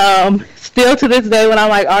 Still to this day when I'm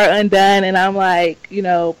like Art Undone and I'm like,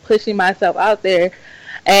 pushing myself out there.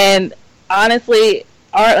 And honestly,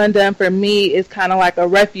 Art Undone for me is kind of like a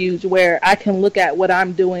refuge where I can look at what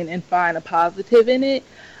I'm doing and find a positive in it.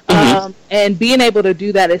 And being able to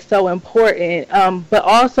do that is so important. But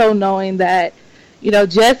also knowing that,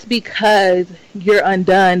 just because you're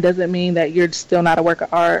undone doesn't mean that you're still not a work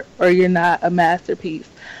of art or you're not a masterpiece.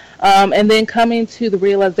 And then coming to the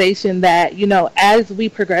realization that, as we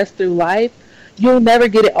progress through life, you'll never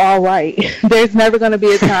get it all right. There's never going to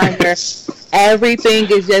be a time where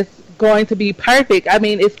everything is just going to be perfect. I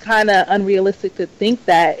mean, it's kind of unrealistic to think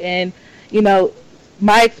that. And,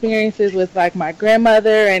 my experiences with my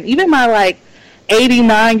grandmother and even my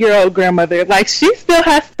 89-year-old grandmother, she still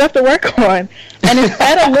has stuff to work on. And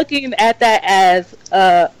instead of looking at that as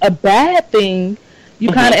a bad thing, you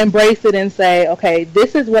kind of embrace it and say, okay,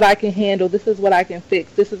 this is what I can handle. This is what I can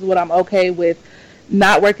fix. This is what I'm okay with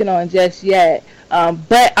not working on just yet.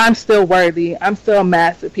 But I'm still worthy. I'm still a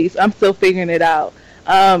masterpiece. I'm still figuring it out.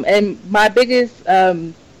 And my biggest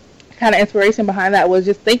kind of inspiration behind that was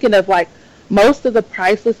just thinking of like most of the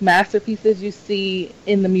priceless masterpieces you see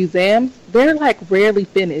in the museums, they're like rarely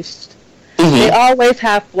finished. Mm-hmm. They always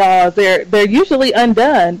have flaws. They're usually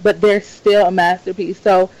undone, but they're still a masterpiece.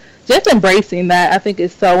 So just embracing that, I think,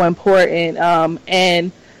 is so important.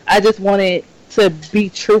 And I just wanted to be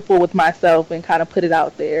truthful with myself and kind of put it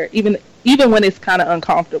out there, even when it's kind of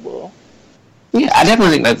uncomfortable. Yeah, I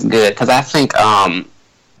definitely think that's good, because I think,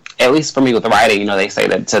 at least for me with writing, you know, they say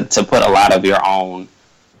that to put a lot of your own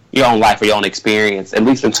life or your own experience, at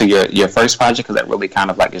least into your first project, because that really kind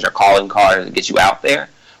of like is your calling card and gets you out there.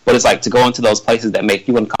 But it's like to go into those places that make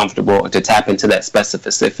you uncomfortable, or to tap into that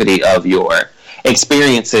specificity of your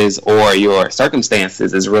experiences or your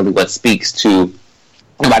circumstances is really what speaks to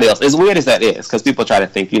everybody else. As weird as that is, because people try to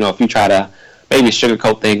think, you know, if you try to maybe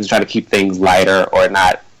sugarcoat things, try to keep things lighter, or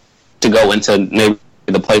not to go into maybe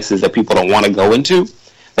the places that people don't want to go into,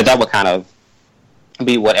 that would kind of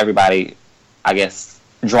be what everybody, I guess,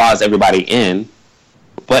 draws everybody in.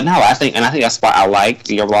 But no, I think that's why I like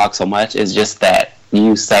your blog so much, is just that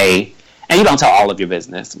you say, and you don't tell all of your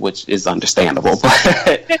business, which is understandable,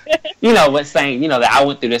 but you know, but saying, you know, that I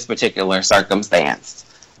went through this particular circumstance.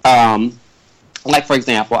 Like, for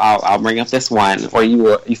example, I'll bring up this one where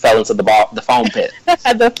you fell into the foam pit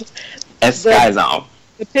at Sky Zone.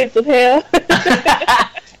 The pits of hell.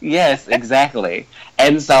 Yes, exactly.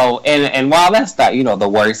 And so, and while that's not, you know, the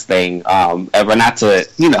worst thing ever, not to,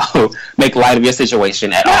 you know, make light of your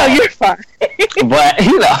situation at all. No, you're fine. But,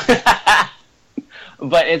 you know,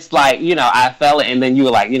 but it's like, you know, I fell it, and then you were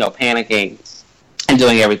like, you know, panicking and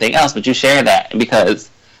doing everything else, but you share that because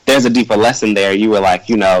there's a deeper lesson there. You were like,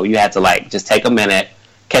 you know, you had to like just take a minute,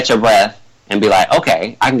 catch your breath, and be like,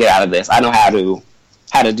 okay, I can get out of this. I know how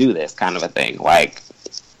to do this, kind of a thing. Like,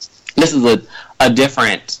 this is a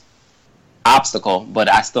different obstacle, but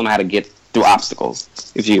I still know how to get through obstacles,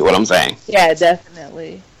 if you get what I'm saying. Yeah,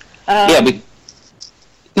 definitely. No,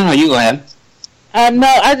 you go ahead. No,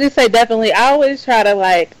 I just say definitely. I always try to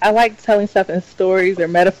I like telling stuff in stories or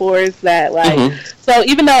metaphors that so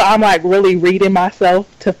even though I'm like really reading myself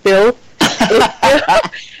to filth,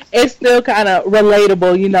 it's still kind of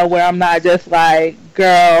relatable, you know, where I'm not just like,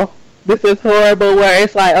 girl, this is horrible, where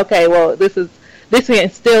it's like, okay, well, this can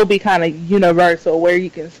still be kind of universal, where you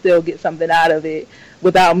can still get something out of it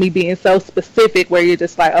without me being so specific, where you're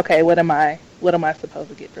just like, okay, what am I supposed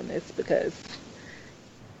to get from this? Because,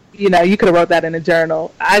 you know, you could have wrote that in a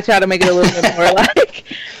journal. I try to make it a little bit more like,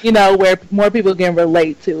 you know, where more people can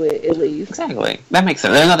relate to it, at least. Exactly. That makes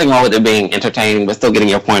sense. There's nothing wrong with it being entertaining, but still getting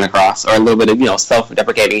your point across, or a little bit of, you know,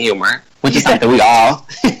 self-deprecating humor, which is something we all,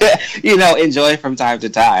 you know, enjoy from time to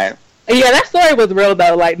time. Yeah, that story was real,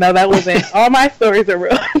 though. Like, no, that wasn't. All my stories are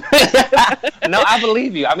real. No, I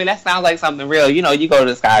believe you. I mean, that sounds like something real. You know, you go to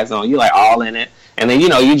the Sky Zone, you like all in it, and then, you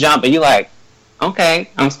know, you jump and you like, okay,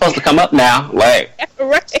 I'm supposed to come up now. Like,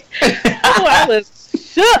 right. Oh, I was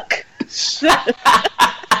shook.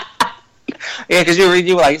 Yeah, because you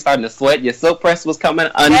were like starting to sweat. Your silk press was coming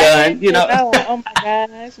undone. You know. Oh my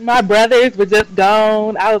gosh, my brothers were just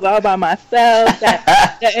gone. I was all by myself.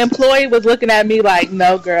 The employee was looking at me like,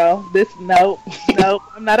 "No, girl, nope,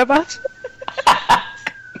 I'm not about you."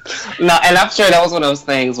 No, and I'm sure that was one of those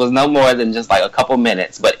things. Was no more than just like a couple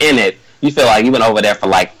minutes, but in it, you feel like you went over there for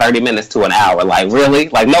like 30 minutes to an hour. Like, really?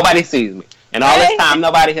 Like, nobody sees me, and all this time,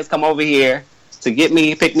 nobody has come over here to get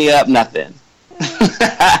me, pick me up, nothing.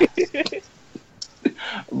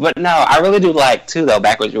 But no, I really do like, too, though,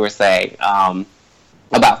 back what you were saying,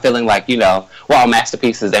 about feeling like, you know, we're all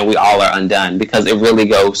masterpieces and we all are undone, because it really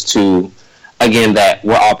goes to, again, that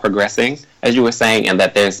we're all progressing, as you were saying, and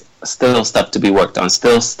that there's still stuff to be worked on,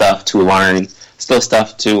 still stuff to learn, still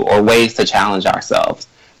stuff to, or ways to challenge ourselves.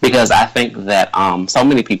 Because I think that so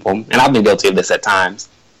many people, and I've been guilty of this at times,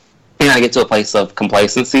 you know, I get to a place of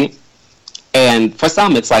complacency. And for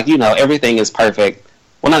some, it's like, you know, everything is perfect.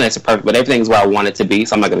 Well, not necessarily perfect, but everything's where I want it to be,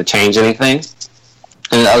 so I'm not going to change anything.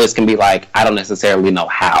 And others can be like, I don't necessarily know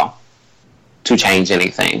how to change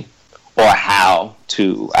anything, or how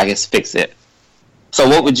to, I guess, fix it.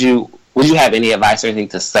 So would you have any advice or anything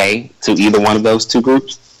to say to either one of those two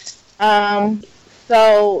groups?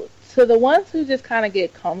 So to the ones who just kind of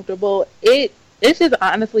get comfortable, it's just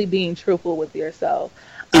honestly being truthful with yourself.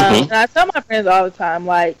 And I tell my friends all the time,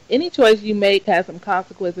 like, any choice you make has some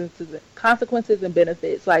consequences and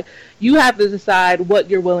benefits. Like, you have to decide what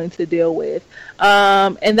you're willing to deal with.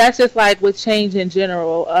 And that's just like with change in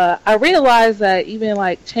general. I realized that even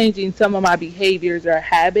like changing some of my behaviors or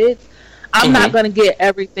habits, I'm not going to get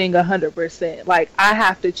everything 100%. Like, I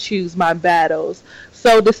have to choose my battles.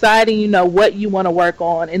 So deciding, you know, what you want to work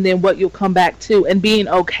on and then what you'll come back to and being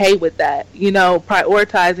okay with that, you know,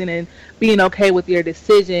 prioritizing and being okay with your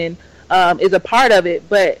decision is a part of it.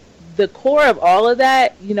 But the core of all of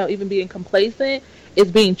that, you know, even being complacent,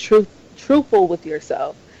 is being truthful with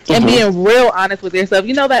yourself. And being real honest with yourself.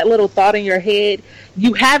 You know that little thought in your head?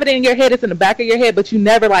 You have it in your head, it's in the back of your head, but you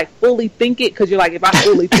never, like, fully think it, because you're like, if I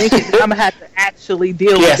fully think it, I'm going to have to actually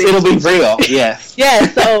deal with it. Yes, it'll be real. Yes. Yeah,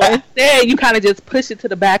 so instead, you kind of just push it to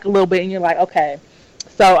the back a little bit, and you're like, okay,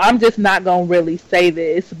 so I'm just not going to really say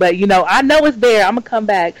this, but, you know, I know it's there. I'm going to come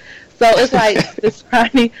back. So it's like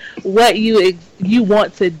deciding what you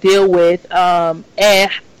want to deal with, and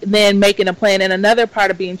then making a plan. And another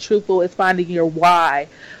part of being truthful is finding your why.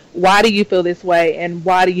 Why do you feel this way, and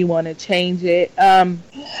why do you want to change it?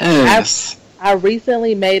 Yes. I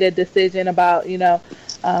recently made a decision about, you know,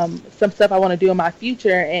 some stuff I want to do in my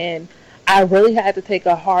future, and I really had to take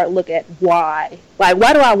a hard look at why. Like,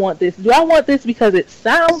 why do I want this? Do I want this because it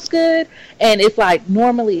sounds good and it's, like,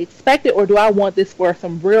 normally expected, or do I want this for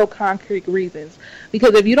some real concrete reasons?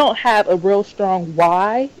 Because if you don't have a real strong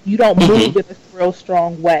why, you don't move in a real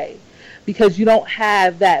strong way, because you don't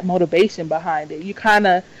have that motivation behind it.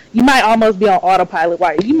 You might almost be on autopilot.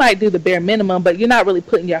 Right? You might do the bare minimum, but you're not really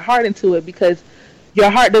putting your heart into it, because your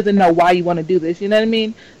heart doesn't know why you want to do this. You know what I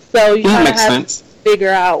mean? So you kind of have to figure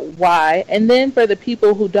out why. And then for the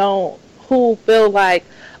people who feel like,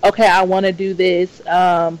 okay, I want to do this,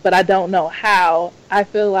 but I don't know how, I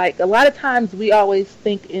feel like a lot of times we always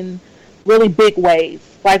think in really big ways.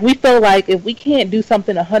 Like, we feel like if we can't do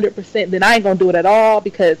something 100%, then I ain't going to do it at all,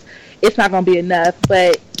 because it's not going to be enough.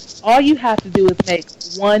 But all you have to do is make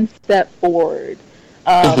one step forward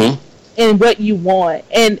in what you want.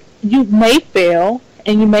 And you may fail,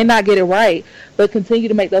 and you may not get it right, but continue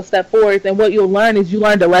to make those steps forward. And what you'll learn is you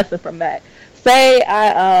learned a lesson from that. Say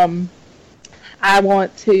I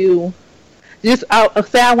want to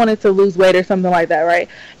say I wanted to lose weight or something like that, right?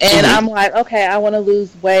 And I'm like, okay, I want to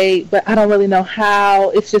lose weight, but I don't really know how.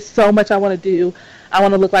 It's just so much I want to do. I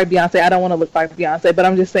want to look like Beyonce. I don't want to look like Beyonce, but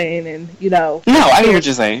I'm just saying, and, you know. No, I hear what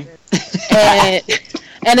you're saying.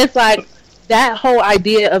 and it's like, that whole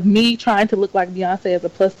idea of me trying to look like Beyonce as a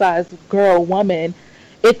plus-size girl, woman,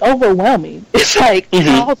 it's overwhelming. It's like,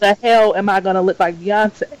 how the hell am I going to look like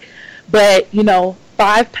Beyonce? But, you know,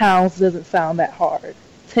 5 pounds doesn't sound that hard.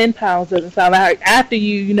 10 pounds doesn't sound that hard after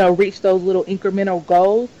you know, reach those little incremental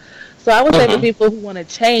goals. So I would say for people who want to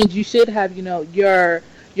change, you should have, you know, your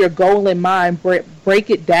goal in mind, break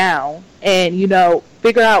it down, and, you know,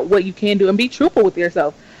 figure out what you can do and be truthful with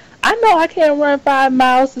yourself. I know I can't run 5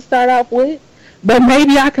 miles to start off with, but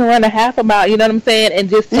maybe I can run a half a mile, you know what I'm saying? And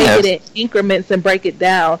just take it in increments and break it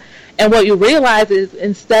down. And what you realize is,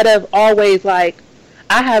 instead of always, like,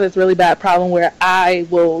 I have this really bad problem where I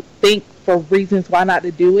will think for reasons why not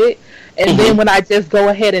to do it, and then when I just go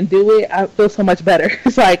ahead and do it, I feel so much better.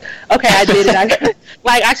 It's like, okay, I did it.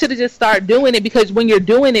 I should have just started doing it, because when you're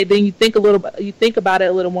doing it, then you think about it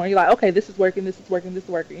a little more. And you're like, okay, this is working, this is working, this is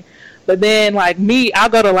working. But then, like me, I'll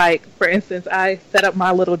go to, like, for instance, I set up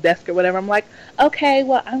my little desk or whatever. I'm like, okay,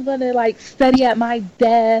 well, I'm gonna, like, study at my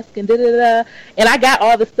desk and da-da-da. And I got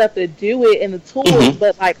all the stuff to do it and the tools,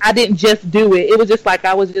 but, like, I didn't just do it. It was just like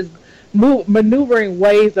I was just maneuvering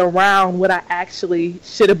ways around what I actually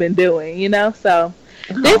should have been doing, you know? So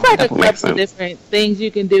there's, like, a couple of different things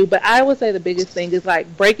you can do, but I would say the biggest thing is,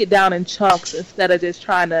 like, break it down in chunks instead of just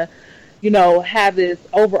trying to, you know, have this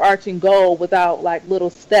overarching goal without, like, little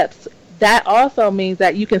steps. That also means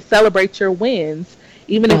that you can celebrate your wins.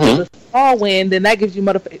 Even if it's a small win, then that gives you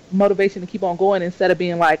motivation to keep on going, instead of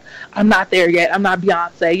being like, I'm not there yet, I'm not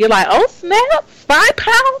Beyonce. You're like, oh, snap, 5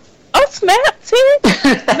 pounds? Oh, snap,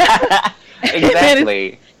 10?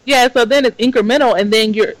 Exactly. So then it's incremental, and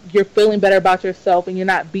then you're feeling better about yourself, and you're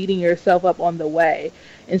not beating yourself up on the way.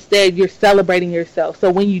 Instead, you're celebrating yourself.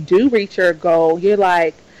 So when you do reach your goal, you're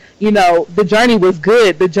like, you know, the journey was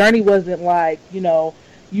good. The journey wasn't like, you know,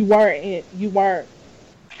 you weren't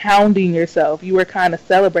hounding yourself. You were kind of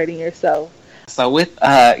celebrating yourself. So with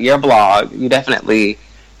your blog, you definitely,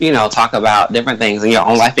 you know, talk about different things in your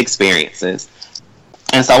own life experiences.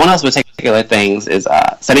 And so one of those particular things is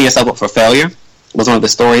setting yourself up for failure was one of the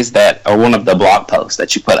stories or one of the blog posts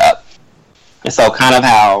that you put up. And so kind of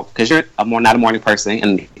how, because you're not a morning person,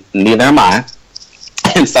 and neither am I.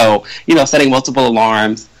 And so, you know, setting multiple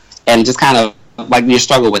alarms and just kind of like you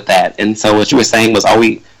struggle with that. And so what you were saying was, are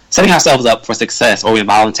we setting ourselves up for success, or are we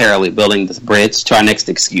voluntarily building this bridge to our next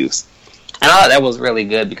excuse? And I thought that was really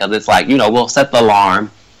good, because it's like, you know, we'll set the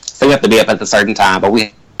alarm, so we have to be up at a certain time, but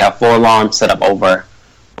we have 4 alarms set up over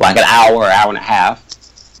like an hour and a half.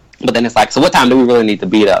 But then it's like, so what time do we really need to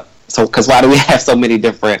beat up? So, because why do we have so many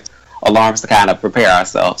different alarms to kind of prepare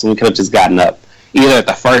ourselves? We could have just gotten up either at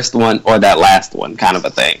the first one or that last one, kind of a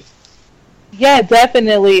thing. Yeah,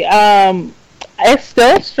 definitely. It's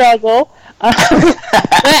still a struggle, but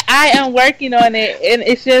I am working on it, and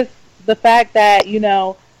it's just the fact that, you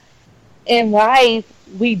know, in life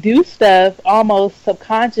we do stuff almost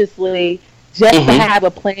subconsciously just to have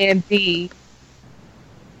a plan B.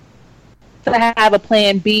 To have a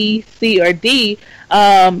plan B, C, or D,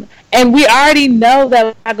 and we already know that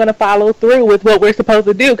we're not going to follow through with what we're supposed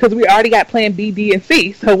to do because we already got plan B, D, and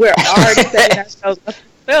C, so we're already setting ourselves up for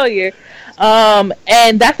failure,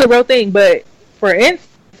 and that's the real thing. But for instance,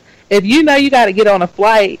 if you know you got to get on a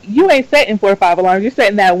flight, you ain't setting 4 or 5 alarms. You're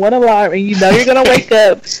setting that one alarm, and you know you're going to wake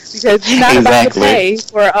up because you're not about to pay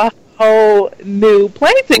for a whole new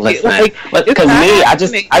plane ticket. Like, because me, I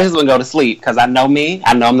just wouldn't go to sleep because I know me.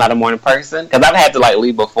 I know I'm not a morning person because I've had to like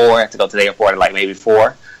leave before. I have to go to the airport at like maybe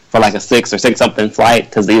 4 for like a 6 or 6 something flight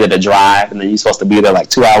because either to drive and then you're supposed to be there like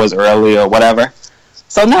 2 hours early or whatever.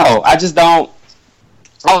 So no, I just don't.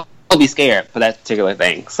 I'll be scared for that particular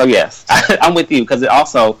thing. So yes, I'm with you because it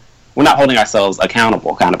also, we're not holding ourselves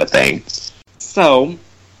accountable, kind of a thing. So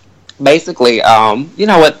basically, you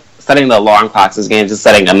know what? Setting the alarm clocks is again just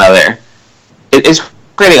setting another. It's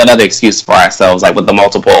creating another excuse for ourselves, like with the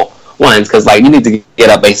multiple ones, because like you need to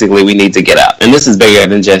get up. Basically, we need to get up, and this is bigger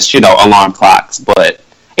than just, you know, alarm clocks, but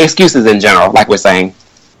excuses in general. Like we're saying,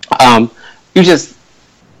 you just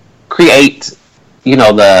create, you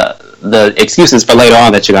know, the excuses for later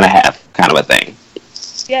on that you're gonna have, kind of a thing.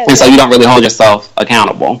 Yeah. And so you don't really hold yourself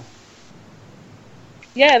accountable.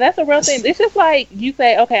 Yeah, that's a real thing. It's just like you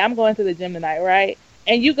say, okay, I'm going to the gym tonight, right?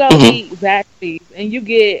 And you go eat Zaxby's and you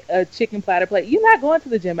get a chicken platter plate. You're not going to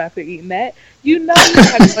the gym after eating that. You know you're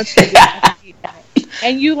not going to the gym after eating that.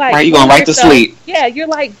 And you like, right, you're going right to sleep. Yeah, you're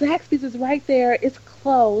like, Zaxby's is right there. It's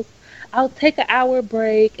close. I'll take an hour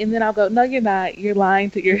break and then I'll go. No, you're not. You're lying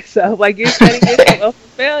to yourself. Like, you're setting yourself up for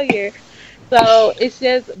failure. So it's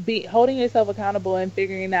just holding yourself accountable and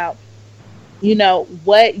figuring out, you know,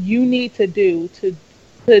 what you need to do to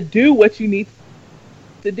do what you need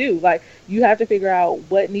to do. Like, you have to figure out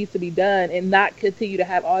what needs to be done and not continue to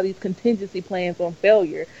have all these contingency plans on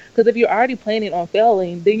failure. Because if you're already planning on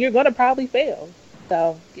failing, then you're going to probably fail.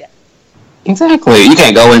 So, yeah. Exactly. You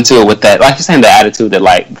can't go into it with that, like you're saying, the attitude that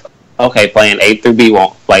like, okay, playing A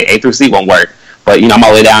through C won't work. But, you know, I'm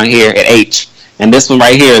all the way down here at H. And this one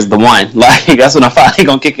right here is the one. Like, that's when I'm finally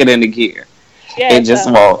going to kick it into gear. Yeah, it just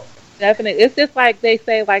won't. Definitely. It's just like they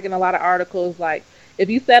say, like in a lot of articles, like, if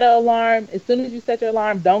you set an alarm, as soon as you set your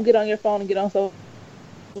alarm, don't get on your phone and get on social.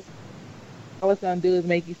 All it's going to do is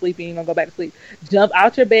make you sleepy and you're going to go back to sleep. Jump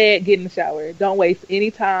out your bed, get in the shower. Don't waste any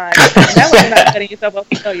time. And that way you're not setting yourself up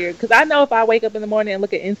for failure. Because I know if I wake up in the morning and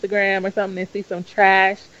look at Instagram or something and see some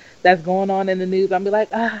trash that's going on in the news, I'll be like,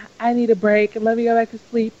 I need a break and let me go back to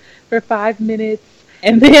sleep for 5 minutes.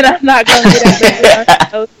 And then I'm not going to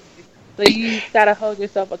get out. So you got to hold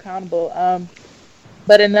yourself accountable.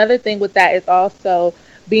 But another thing with that is also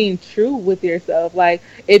being true with yourself. Like,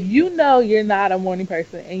 if you know you're not a morning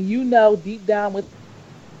person and you know deep down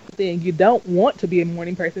within you don't want to be a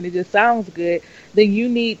morning person, it just sounds good, then you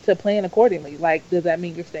need to plan accordingly. Like, does that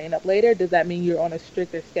mean you're staying up later? Does that mean you're on a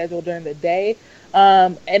stricter schedule during the day?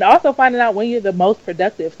 And also finding out when you're the most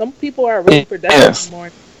productive. Some people are really productive in the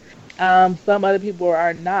morning. Some other people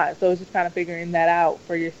are not. So it's just kind of figuring that out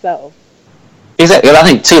for yourself. Exactly. I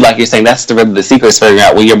think too, like you're saying, that's the secret is figuring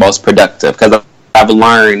out when you're most productive. Because I've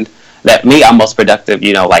learned that I'm most productive,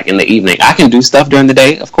 you know, like in the evening. I can do stuff during the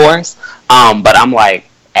day, of course, but I'm like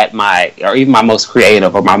at or even my most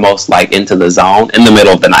creative or my most like into the zone in the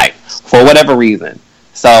middle of the night for whatever reason.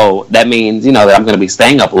 So that means, you know, that I'm going to be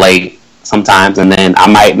staying up late sometimes, and then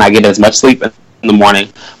I might not get as much sleep in the morning.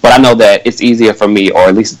 But I know that it's easier for me, or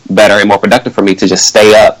at least better and more productive for me, to just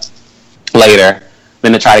stay up later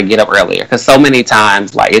than to try to get up earlier. Because so many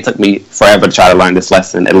times, like, it took me forever to try to learn this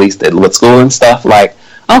lesson, at least with school and stuff. Like,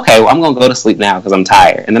 okay, well, I'm going to go to sleep now because I'm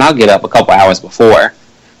tired. And then I'll get up a couple hours before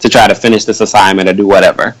to try to finish this assignment or do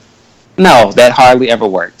whatever. No, that hardly ever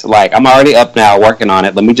worked. Like, I'm already up now working on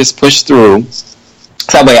it. Let me just push through.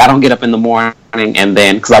 So that way I don't get up in the morning and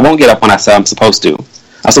then, because I won't get up when I say I'm supposed to.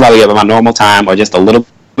 I'll still probably get up at my normal time or just a little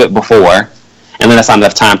bit before. And then that's not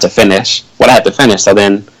enough time to finish what I have to finish. So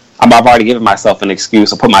then I've already given myself an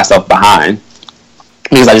excuse or put myself behind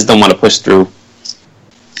because I just don't want to push through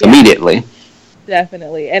immediately.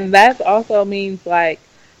 Definitely. And that also means, like,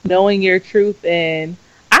 knowing your truth. And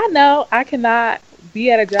I know I cannot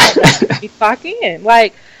be at a job that makes me clock in.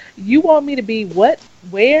 Like, you want me to be what,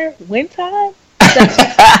 where, when time?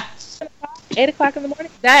 8 o'clock in the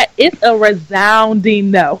morning, that is a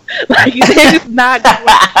resounding no. Like, they're just not going.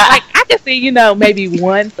 Like, I can see, maybe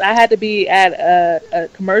once I had to be at a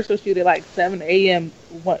commercial shoot at like 7 a.m.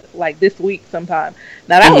 like this week sometime.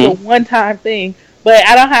 Now, that was a one-time thing, but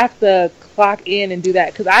I don't have to clock in and do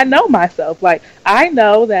that because I know myself. Like, I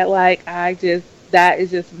know that, like, that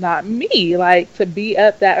is just not me, like, to be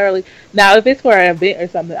up that early. Now, if it's for an event or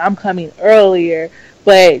something, I'm coming earlier.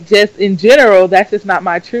 But just in general, that's just not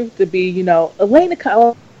my truth to be, Elena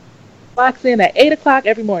clocks in at 8 o'clock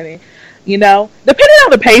every morning, depending on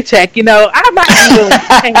the paycheck, I might even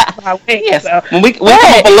change my way. Yes, so. when we come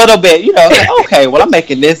up a little bit, like, okay, well, I'm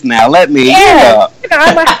making this now. Let me, I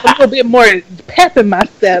might have a little bit more pep in my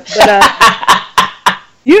step, but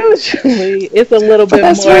usually it's a little bit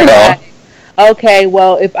more like, okay,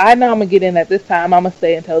 well, if I know I'm going to get in at this time, I'm going to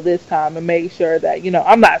stay until this time and make sure that,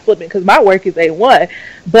 I'm not slipping because my work is A1.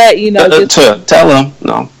 But, just... Tell them,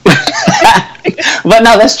 no. But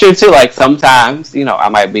no, that's true, too. Like, sometimes, I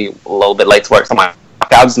might be a little bit late to work. So I'll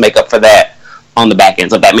just make up for that on the back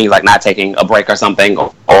end. So if that means, like, not taking a break or something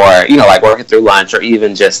or like, working through lunch or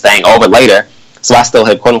even just staying over later. So I still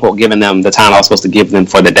have, quote-unquote, given them the time I was supposed to give them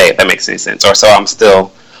for the day, if that makes any sense. Or so I'm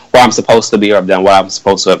still where I'm supposed to be or have done what I'm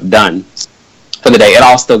supposed to have done for the day. It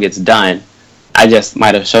all still gets done. I just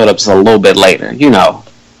might have showed up just a little bit later,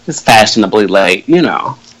 just fashionably late, Just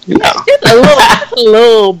a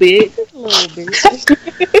little bit.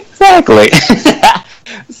 Exactly.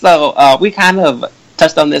 So we kind of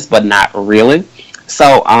touched on this, but not really.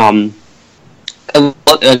 So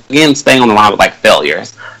again, staying on the line with like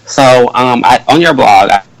failures. So on your blog,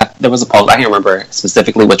 there was a post. I can't remember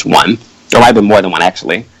specifically which one. There might have been more than one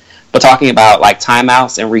actually, but talking about like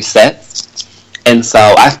timeouts and resets. And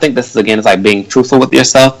so I think this is like being truthful with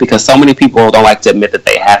yourself because so many people don't like to admit that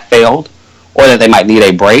they have failed or that they might need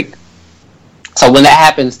a break. So when that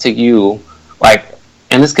happens to you, like,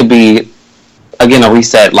 and this could be, again, a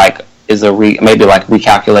reset, like, maybe like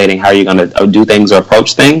recalculating how you're going to do things or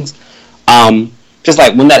approach things. Just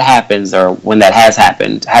like when that happens or when that has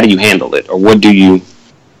happened, how do you handle it? Or what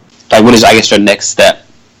is, I guess, your next step?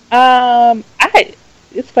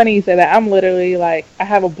 It's funny you say that. I'm literally like, I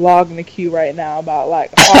have a blog in the queue right now about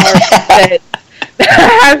like hard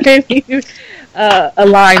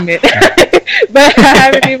alignment, but I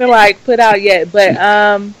haven't even like put out yet. But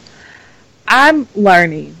I'm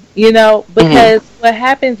learning, because what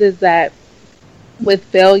happens is that with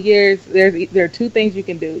failures, there are two things you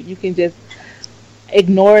can do. You can just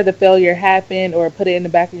ignore the failure happened or put it in the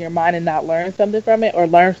back of your mind and not learn something from it, or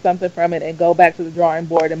learn something from it and go back to the drawing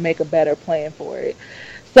board and make a better plan for it.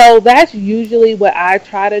 So that's usually what I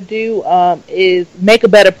try to do, is make a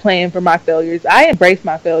better plan for my failures. I embrace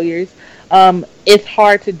my failures. It's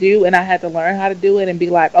hard to do, and I had to learn how to do it and be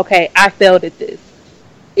like, okay, I failed at this.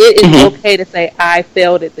 It is okay to say I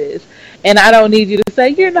failed at this. And I don't need you to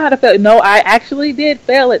say, you're not a failure. No, I actually did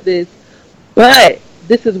fail at this, but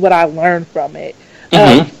this is what I learned from it.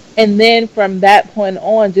 And then from that point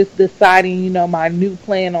on, just deciding, my new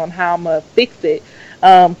plan on how I'm going to fix it.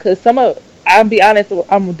 Because I'll be honest,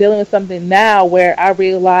 I'm dealing with something now where I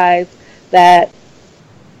realized that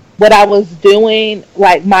what I was doing,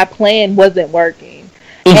 like my plan wasn't working.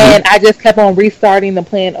 And I just kept on restarting the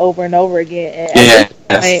plan over and over again. And at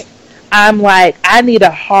this point, I'm like, I need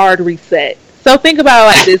a hard reset. So think about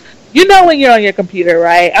it like this. When you're on your computer,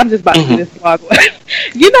 right? I'm just about to do this blog. When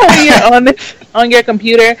you're on your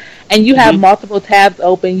computer and you have multiple tabs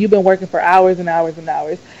open, you've been working for hours and hours and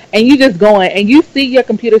hours, and you just going and you see your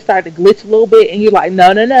computer start to glitch a little bit, and you're like,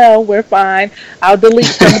 no, we're fine. I'll delete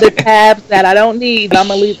some of the tabs that I don't need. I'm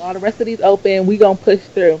gonna leave all the rest of these open. We're gonna push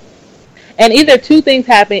through. And either two things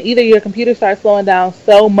happen: either your computer starts slowing down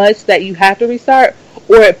so much that you have to restart,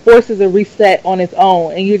 or it forces a reset on its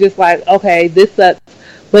own, and you're just like, okay, this sucks.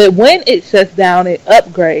 But when it shuts down, it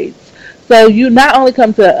upgrades. So you not only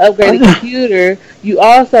come to an upgraded computer, you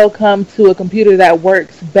also come to a computer that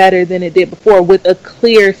works better than it did before with a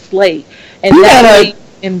clear slate. And that way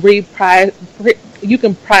you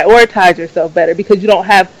can prioritize yourself better because you don't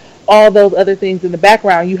have all those other things in the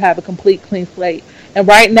background. You have a complete clean slate. And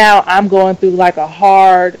right now I'm going through like a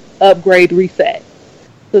hard upgrade reset.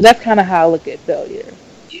 So that's kind of how I look at failure.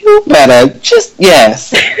 You better just,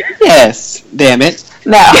 yes, damn it.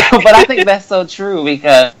 No, but I think that's so true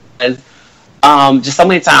because just so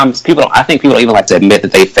many times I think people don't even like to admit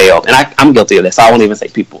that they failed. And I'm guilty of this. I won't even say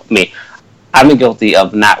me. I've been guilty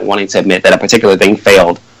of not wanting to admit that a particular thing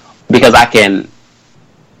failed because I can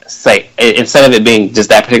say, instead of it being just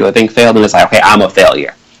that particular thing failed, and it's like, okay, I'm a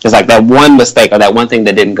failure. It's like that one mistake or that one thing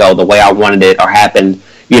that didn't go the way I wanted it or happened,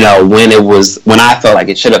 when I felt like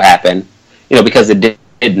it should have happened. because it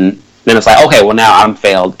didn't, then it's like, okay, well now I'm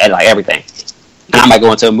failed at like everything. And I might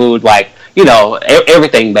go into a mood like,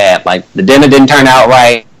 everything bad. Like the dinner didn't turn out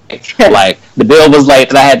right. Like the bill was late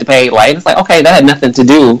that I had to pay. Like it's like, okay, that had nothing to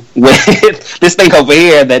do with this thing over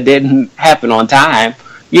here that didn't happen on time.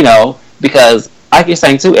 Because like you're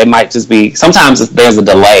saying too, it might just be sometimes there's a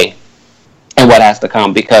delay in what has to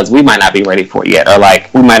come because we might not be ready for it yet, or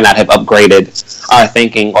like we might not have upgraded our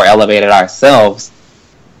thinking or elevated ourselves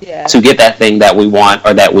to get that thing that we want,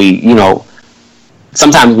 or that we,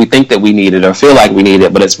 sometimes we think that we need it or feel like we need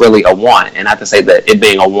it, but it's really a want. And not to say that it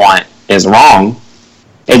being a want is wrong.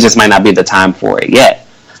 It just might not be the time for it yet.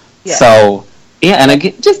 Yeah. So, and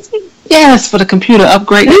again, just, yes, for the computer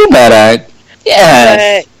upgrade, you better.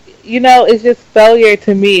 Yes. But, it's just failure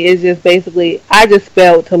to me is just basically, I just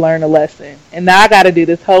failed to learn a lesson. And now I got to do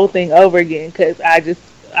this whole thing over again because I just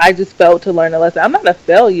failed to learn a lesson. I'm not a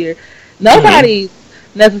failure. Nobody's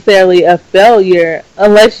necessarily a failure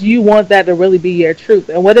unless you want that to really be your truth.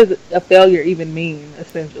 And what does a failure even mean,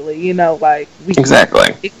 essentially?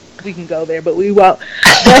 We can go there, but we won't.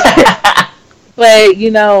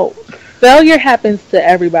 But failure happens to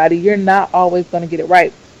everybody. You're not always going to get it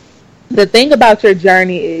right. The thing about your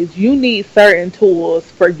journey is you need certain tools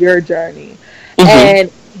for your journey.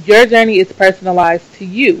 And your journey is personalized to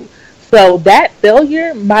you. So that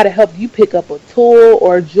failure might have helped you pick up a tool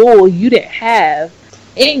or a jewel you didn't have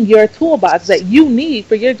in your toolbox that you need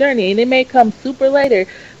for your journey. And it may come super later.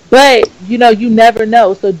 But, you never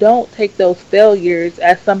know. So don't take those failures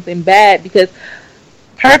as something bad. Because,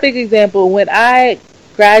 perfect example, when I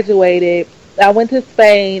graduated, I went to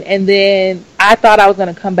Spain, and then I thought I was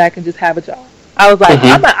going to come back and just have a job. I was like,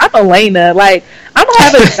 I'm Elena. Like, I'm going to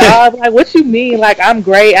have a job. Like, what you mean? Like, I'm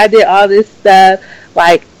great. I did all this stuff.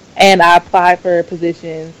 Like, and I applied for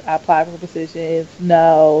positions.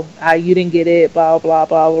 No, you didn't get it. Blah, blah,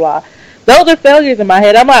 blah, blah. Those are failures in my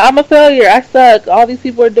head. I'm like, I'm a failure. I suck. All these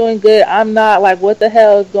people are doing good. I'm not. Like, what the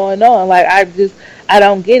hell is going on? Like, I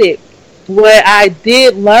don't get it. What I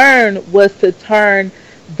did learn was to turn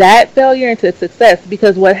that failure into success,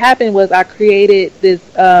 because what happened was I created this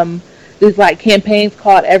like campaigns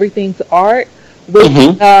called Everything's Art, which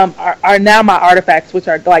are now my artifacts, which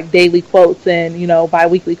are like daily quotes and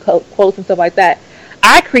bi-weekly quotes and stuff like that.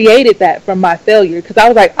 I created that from my failure because I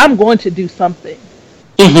was like, I'm going to do something.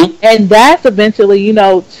 And that's eventually,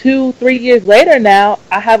 2-3 years later now,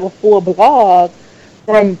 I have a full blog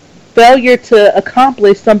from failure to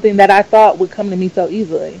accomplish something that I thought would come to me so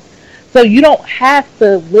easily. So you don't have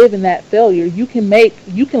to live in that failure. You can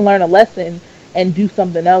learn a lesson and do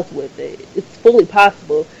something else with it. It's fully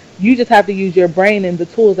possible. You just have to use your brain and the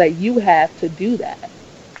tools that you have to do that.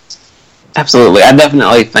 Absolutely. I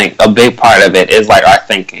definitely think a big part of it is like our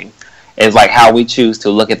thinking. Is like how we choose to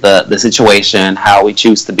look at the situation, how we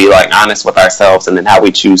choose to be like honest with ourselves, and then how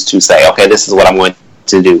we choose to say, okay, this is what I'm going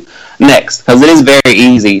to do next. Because it is very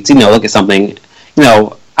easy to look at something,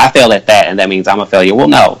 I failed at that and that means I'm a failure. Well,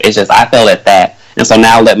 no, it's just I failed at that, and so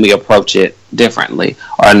now let me approach it differently,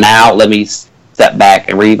 or now let me step back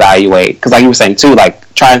and reevaluate. Because like you were saying too,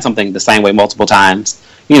 like trying something the same way multiple times,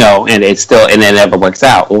 and it never works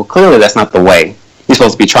out. Well, clearly that's not the way you're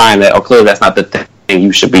supposed to be trying that, or clearly that's not the thing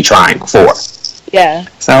you should be trying for. Yeah.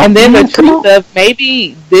 So, and then the truth of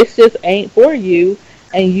maybe this just ain't for you,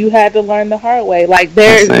 and you had to learn the hard way. Like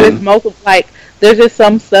there's just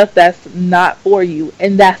some stuff that's not for you,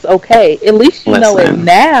 and that's okay. At least you know it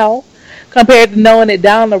now, compared to knowing it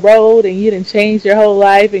down the road, and you didn't change your whole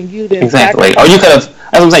life, and you didn't exactly. Or you could have,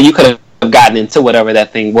 as I'm saying, you could have gotten into whatever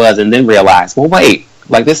that thing was, and then realized, well, wait,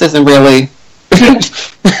 like this isn't really.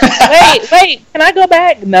 wait, can I go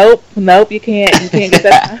back? Nope, you can't get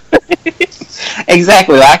that.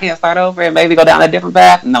 Exactly. Well, I can't start over and maybe go down a different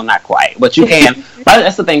path. No, not quite, but you can. But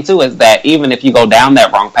that's the thing too, is that even if you go down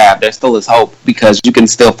that wrong path, there still is hope, because you can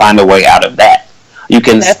still find a way out of that. You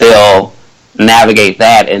can still navigate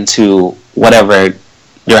that into whatever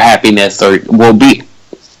your happiness will be.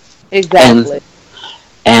 Exactly.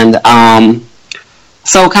 And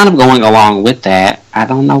so kind of going along with that, I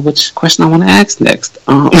don't know which question I want to ask next.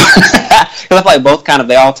 Because I feel like both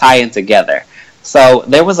they all tie in together. So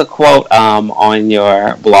there was a quote on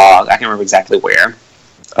your blog, I can't remember exactly where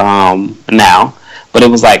now, but it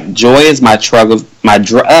was like, joy is my drug of my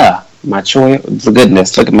joy. For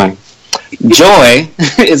goodness, look at my joy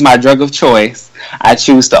is my drug of choice. I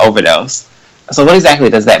choose to overdose. So what exactly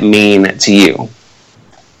does that mean to you?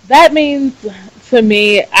 That means to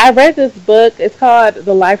me, I read this book. It's called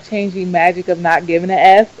The Life-Changing Magic of Not Giving a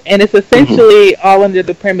F, and it's essentially all under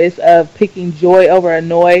the premise of picking joy over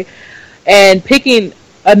annoy, and picking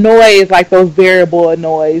annoy is like those variable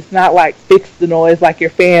annoys, not like fixed annoys like your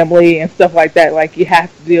family and stuff like that, like you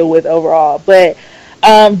have to deal with overall. But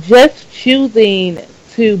just choosing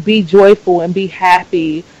to be joyful and be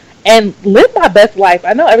happy and live my best life.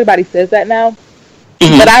 I know everybody says that now,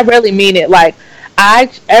 but I really mean it. Like,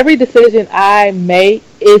 every decision I make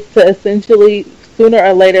is to essentially sooner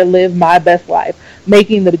or later live my best life,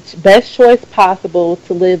 making the best choice possible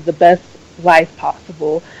to live the best life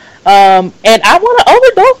possible. And I want to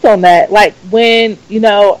overdose on that. Like, when,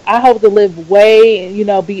 I hope to live way,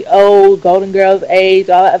 be old, Golden Girls age,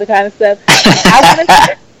 all that other kind of stuff.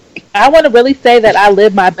 I want to really say that I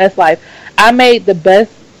live my best life. I made the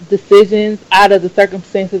best decisions out of the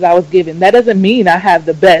circumstances I was given. That doesn't mean I have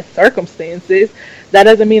the best circumstances. That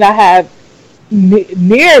doesn't mean I have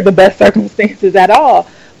near the best circumstances at all.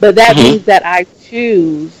 But that means that I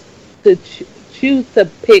choose to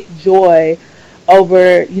pick joy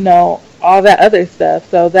over, all that other stuff.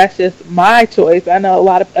 So that's just my choice. I know a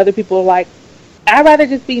lot of other people are like, I'd rather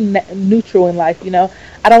just be neutral in life,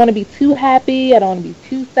 I don't want to be too happy. I don't want to be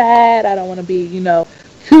too sad. I don't want to be,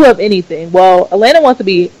 too of anything. Well, Elena wants to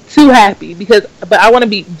be too happy but I want to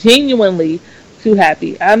be genuinely too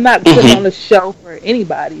happy. I'm not putting on a show for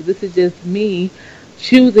anybody. This is just me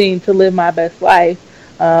choosing to live my best life.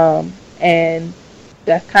 And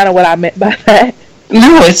that's kind of what I meant by that.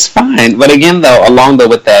 No, it's fine. But again, though,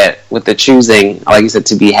 with the choosing, like you said,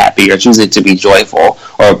 to be happy or choosing to be joyful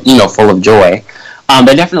or, full of joy,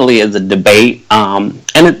 there definitely is a debate. And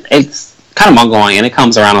it's kind of ongoing, and it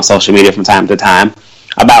comes around on social media from time to time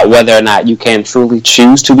about whether or not you can truly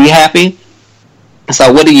choose to be happy.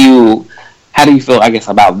 So how do you feel, I guess,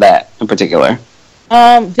 about that in particular?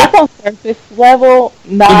 Just on surface level,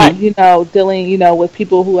 not, dealing, with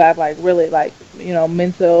people who have like really like,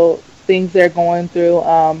 mental things they're going through.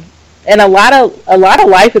 And a lot of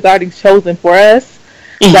life is already chosen for us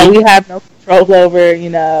that we have no control over,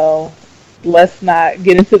 let's not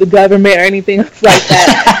get into the government or anything else like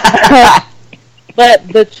that. But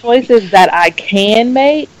the choices that I can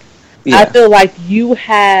make, I feel like you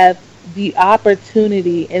have the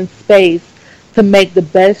opportunity and space to make the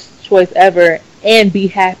best choice ever and be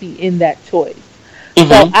happy in that choice.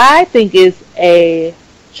 So I think it's a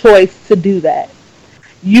choice to do that.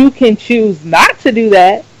 You can choose not to do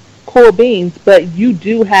that, cool beans, but you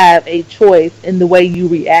do have a choice in the way you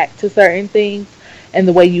react to certain things and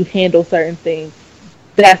the way you handle certain things.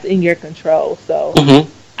 That's in your control. So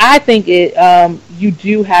I think you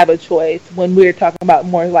do have a choice when we're talking about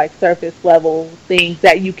more like surface level things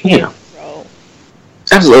that you can control.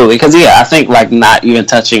 Absolutely, because I think like not even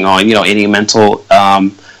touching on any mental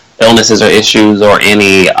illnesses or issues or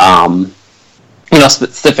any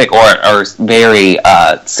specific or very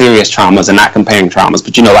serious traumas, and not comparing traumas,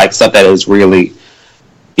 but like stuff that is really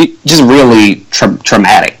just really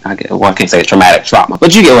traumatic. I can't say traumatic trauma,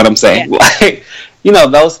 but you get what I'm saying. Like,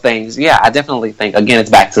 those things. Yeah, I definitely think, again, it's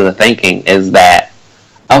back to the thinking, is that,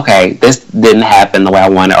 okay, this didn't happen the way I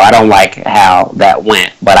wanted, or I don't like how that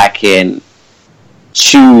went, but I can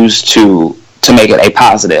choose to make it a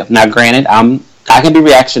positive. Now, granted, I can be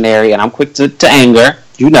reactionary and I'm quick to anger,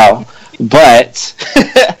 but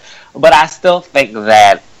but I still think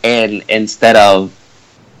that instead of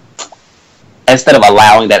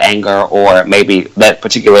allowing that anger or maybe that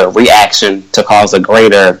particular reaction to cause a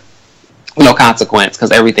greater consequence,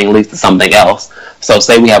 because everything leads to something else. So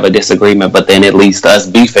say we have a disagreement, but then it leads to us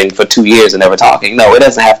beefing for 2 years and never talking. No, it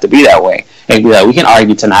doesn't have to be that way. It can be like, we can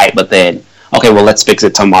argue tonight, but then, okay, well, let's fix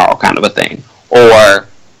it tomorrow, kind of a thing. Or,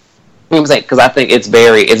 I'm saying, because I think it's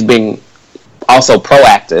being also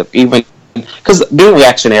proactive, even because being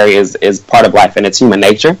reactionary is part of life and it's human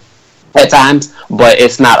nature at times, but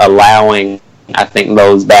it's not allowing, I think,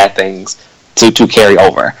 those bad things to carry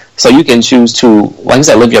over. So you can choose to, like I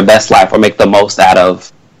said, live your best life or make the most out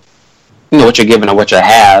of what you're given or what you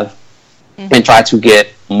have, and try to get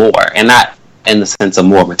more, and not in the sense of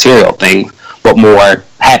more material things, but more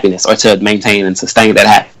happiness, or to maintain and sustain that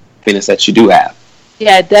happiness that you do have.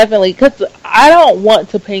 Yeah, definitely, because I don't want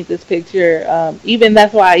to paint this picture,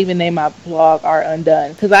 that's why I even named my blog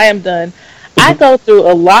Undone, because I am done. I go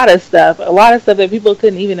through a lot of stuff that people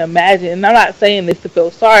couldn't even imagine. And I'm not saying this to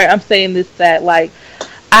feel sorry. I'm saying this that, like,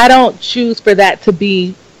 I don't choose for that to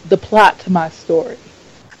be the plot to my story.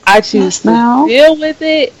 I choose to deal with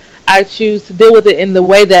it. I choose to deal with it in the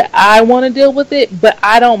way that I want to deal with it. But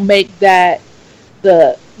I don't make that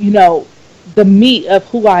the meat of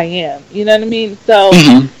who I am. You know what I mean? So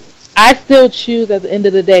I still choose at the end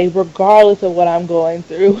of the day, regardless of what I'm going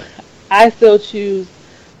through, I still choose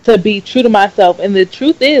to be true to myself. And the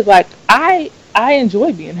truth is, like, I I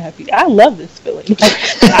enjoy being happy. I love this feeling.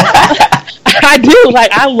 Like, I do.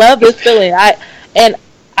 Like, I love this feeling. And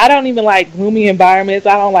I don't even like gloomy environments.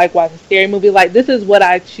 I don't like watching scary movies. Like, this is what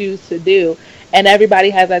I choose to do. And everybody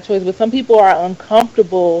has that choice. But some people are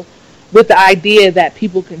uncomfortable with the idea that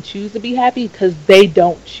people can choose to be happy because they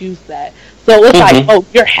don't choose that. So it's like, oh,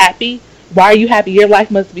 you're happy? Why are you happy? Your life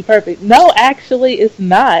must be perfect. No, actually, it's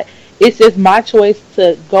not. It's just my choice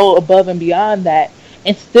to go above and beyond that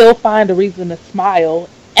and still find a reason to smile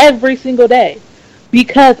every single day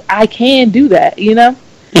because I can do that, you know?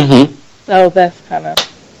 So that's kind of...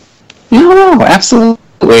 No,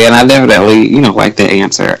 absolutely. And I definitely, like the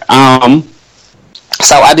answer.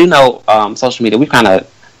 So I do know social media, we've kind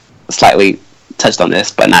of slightly touched on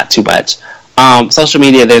this, but not too much. Social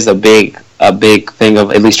media, there's a big thing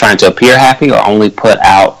of at least trying to appear happy or only put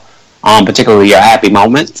out particularly your happy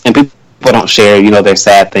moments. And people don't share, their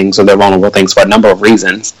sad things or their vulnerable things for a number of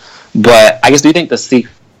reasons. But I guess, do you think the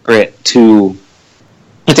secret to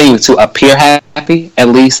continue to appear happy, at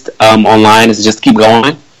least online, is just keep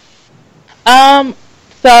going?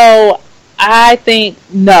 So I think,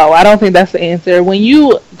 no, I don't think that's the answer. When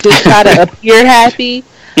you just try to appear happy,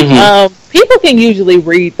 people can usually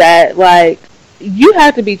read that. Like, you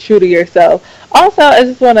have to be true to yourself. Also, I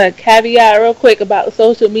just want to caveat real quick about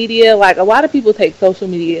social media. Like, a lot of people take social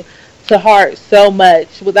media to heart so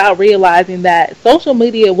much without realizing that social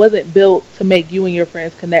media wasn't built to make you and your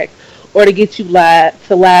friends connect or to get you to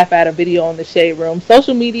laugh at a video on the Shade Room.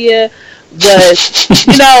 Social media was,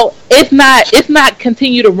 it's not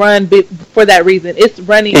continue to run for that reason. It's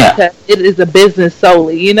running because it is a business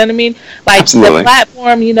solely. You know what I mean? Like, absolutely. The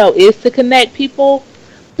platform, is to connect people,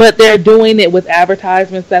 but they're doing it with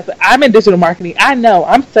advertisements. I'm in digital marketing. I know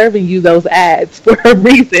I'm serving you those ads for a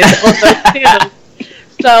reason on those channels.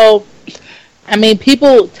 So, I mean,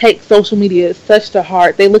 people take social media such to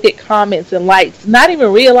heart. They look at comments and likes, not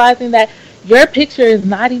even realizing that your picture is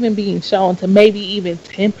not even being shown to maybe even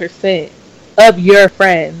 10% of your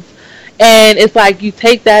friends. And it's like you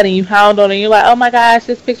take that and you hound on it and you're like, oh my gosh,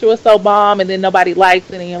 this picture was so bomb, and then nobody likes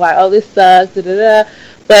it and you're like, oh, this sucks, da-da-da.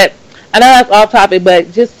 But I know that's off topic,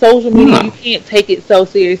 but just social media, you can't take it so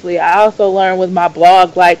seriously. I also learned with my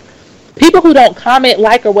blog, like, people who don't comment,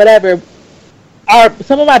 like, or whatever are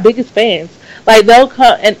some of my biggest fans. Like, they'll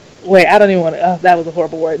come and wait, I don't even want to, that was a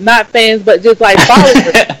horrible word. Not fans, but just like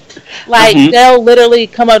followers. Like, they'll literally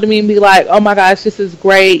come up to me and be like, oh my gosh, this is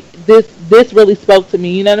great. This really spoke to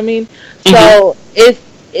me. You know what I mean? So it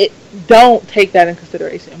don't take that in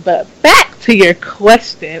consideration. But back to your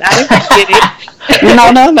question. I didn't get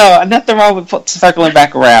it. No. Nothing wrong with circling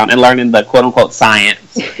back around and learning the quote unquote science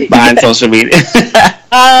behind social media.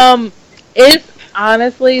 It's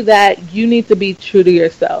honestly that you need to be true to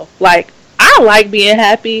yourself. Like, I like being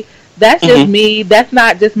happy. That's just me. That's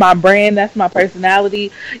not just my brand. That's my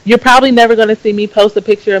personality. You're probably never going to see me post a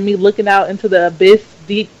picture of me looking out into the abyss,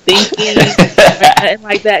 deep thinking, and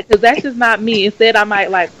like that, because that's just not me. Instead, I might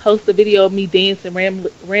like post a video of me dancing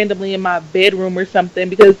randomly in my bedroom or something,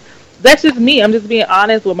 because that's just me. I'm just being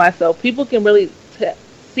honest with myself. People can really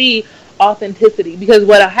see authenticity, because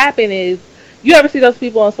what'll happen is, you ever see those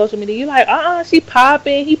people on social media, you're like, she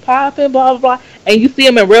popping, he popping, blah, blah, blah. And you see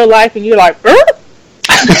them in real life and you're like,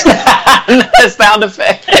 sound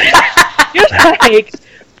effect. You're like,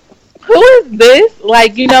 who is this?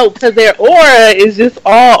 Like, because their aura is just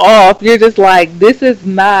all off. You're just like, this is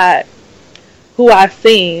not who I've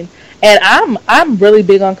seen. And I'm really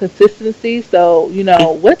big on consistency. So,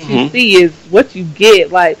 what you see is what you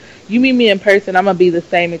get. Like, you meet me in person, I'm going to be the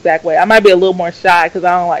same exact way. I might be a little more shy because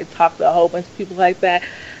I don't like talk to a whole bunch of people like that.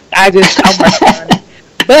 I'm working on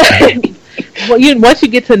it. But once you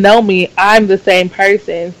get to know me, I'm the same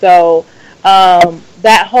person. So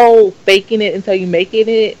that whole faking it until you make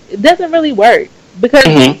it doesn't really work. Because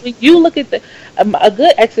when you look at a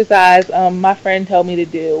good exercise my friend told me to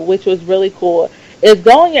do, which was really cool, is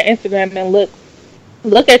go on your Instagram and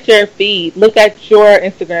look at your feed. Look at your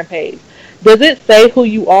Instagram page. Does it say who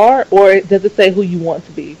you are, or does it say who you want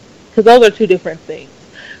to be? Because those are two different things.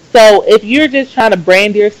 So if you're just trying to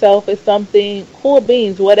brand yourself as something, cool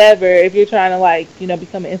beans, whatever. If you're trying to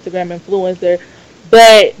become an Instagram influencer,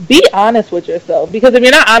 but be honest with yourself. Because if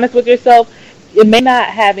you're not honest with yourself, it may not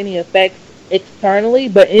have any effects externally,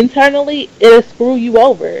 but internally, it'll screw you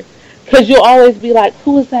over. Because you'll always be like,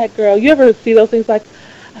 who is that girl? You ever see those things like,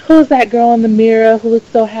 who's that girl in the mirror who looks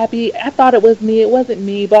so happy? I thought it was me. It wasn't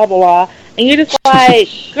me, blah, blah, blah. And you're just like,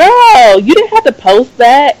 girl, you didn't have to post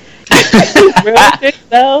that. Real shit,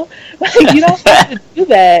 though. Like, you don't have to do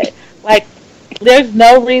that. Like, there's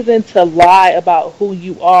no reason to lie about who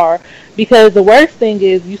you are, because the worst thing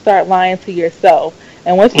is you start lying to yourself.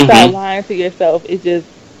 And once you start lying to yourself,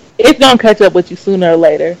 it's gonna catch up with you sooner or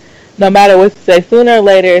later. No matter what you say, sooner or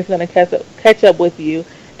later it's gonna catch up with you.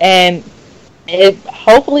 And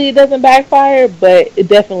hopefully it doesn't backfire, but it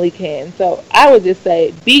definitely can. So I would just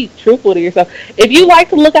say, be truthful to yourself. If you like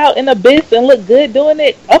to look out in the abyss and look good doing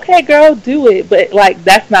it, okay, girl, do it. But like,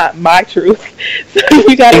 that's not my truth. So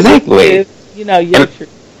you gotta live, your truth.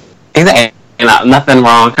 Exactly. And nothing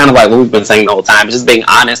wrong. Kind of like what we've been saying the whole time. Just being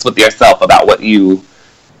honest with yourself about what you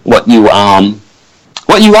like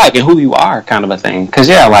and who you are, kind of a thing. Because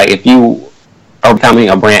like if you are becoming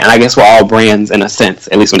a brand, and I guess we're all brands in a sense,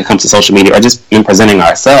 at least when it comes to social media, or just in presenting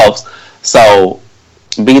ourselves. So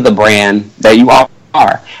be the brand that you are.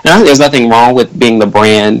 And I think there's nothing wrong with being the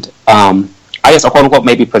brand, I guess, or quote unquote,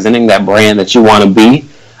 maybe presenting that brand that you want to be.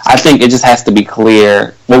 I think it just has to be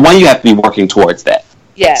clear. Well, one, you have to be working towards that.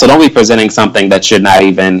 Yeah. So don't be presenting something that should not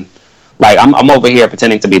even, like, I'm over here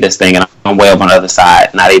pretending to be this thing, and I'm way over on the other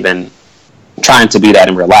side, not even trying to be that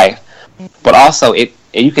in real life. But also,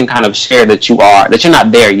 you can kind of share that you're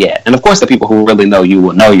not there yet. And of course, the people who really know you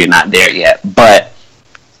will know you're not there yet. But,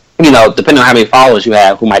 depending on how many followers you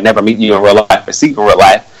have who might never meet you in real life or see you in real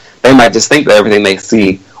life, they might just think that everything they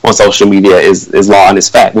see on social media is law and is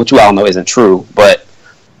fact, which we all know isn't true. But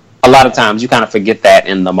a lot of times you kind of forget that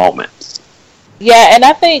in the moment. Yeah, and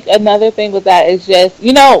I think another thing with that is just,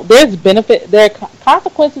 there are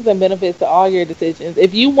consequences and benefits to all your decisions.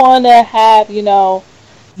 If you want to have, you want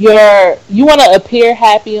to appear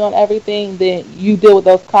happy on everything, then you deal with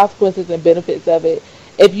those consequences and benefits of it.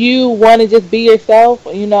 If you want to just be yourself,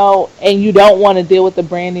 and you don't want to deal with the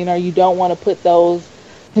branding, or you don't want to put those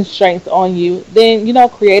constraints on you, then,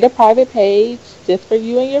 create a private page just for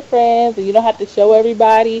you and your friends, and you don't have to show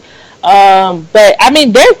everybody. But I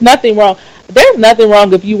mean, there's nothing wrong. There's nothing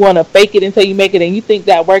wrong if you want to fake it until you make it and you think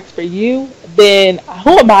that works for you. Then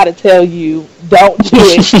who am I to tell you don't do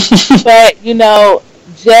it? But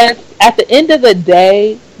just at the end of the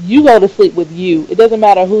day, you go to sleep with you. It doesn't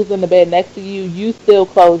matter who's in the bed next to you. You still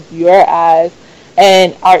close your eyes,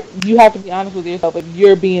 and you have to be honest with yourself. If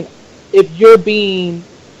you're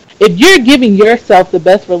giving yourself the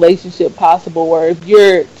best relationship possible, or if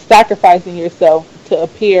you're sacrificing yourself to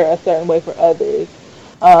appear a certain way for others.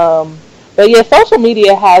 But yeah, social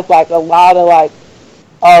media has a lot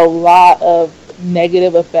of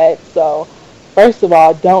negative effects. So first of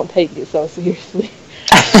all, don't take it so seriously.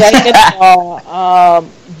 Second of all,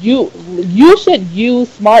 you should use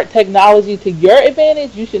smart technology to your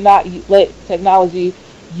advantage. You should not let technology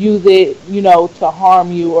use it, to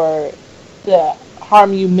harm you, or to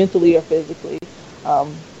harm you mentally or physically.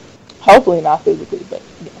 Hopefully not physically, but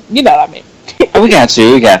you know what I mean. We got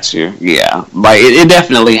you. Yeah, like it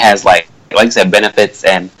definitely has like you said, benefits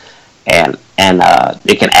and it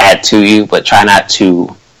can add to you, but try not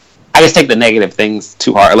to, I guess, take the negative things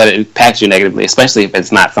too hard or let it impact you negatively, especially if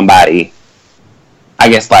it's not somebody. I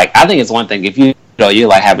guess I think it's one thing if you're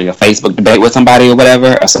like having a Facebook debate with somebody or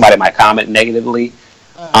whatever, or somebody might comment negatively.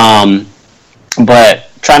 But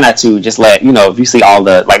try not to just let, if you see all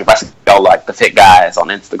the, if I see all the fit guys on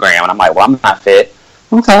Instagram and I'm like, well, I'm not fit.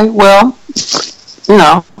 Okay, well,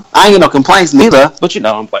 I ain't got no complaints neither, but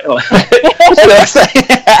I'm playing. You know what I'm saying?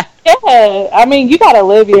 Yeah, I mean, you gotta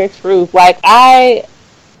live your truth. For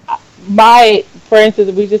instance,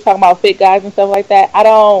 if we just talking about fit guys and stuff like that,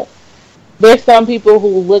 there's some people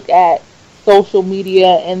who look at social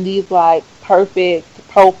media and these perfect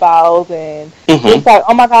profiles and it's like,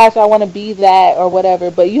 oh my gosh, I want to be that or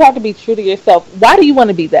whatever, but you have to be true to yourself. Why do you want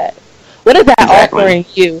to be that? What is that offering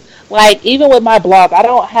you? Even with my blog, I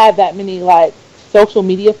don't have that many social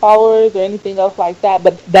media followers or anything else like that,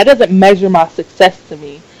 but that doesn't measure my success to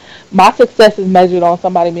me. My success is measured on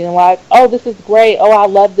somebody being like, oh, this is great, oh, I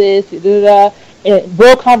love this, and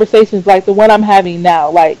real conversations like the one I'm having now,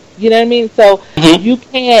 you know what I mean? So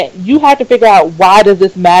you have to figure out, why does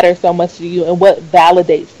this matter so much to you and what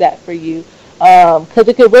validates that for you, because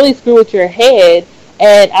it could really screw with your head.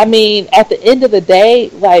 And I mean, at the end of the day,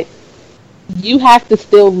 you have to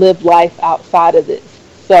still live life outside of this.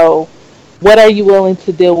 So what are you willing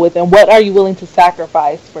to deal with, and what are you willing to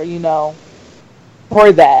sacrifice for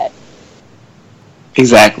that?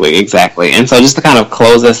 Exactly. And so just to kind of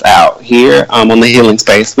close us out here on the healing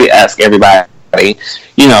space, we ask everybody,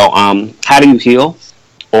 how do you heal?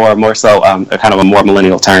 Or more so, kind of a more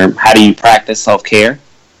millennial term, how do you practice self-care?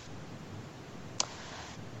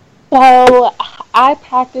 So I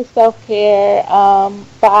practice self-care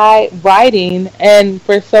by writing, and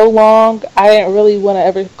for so long I didn't really want to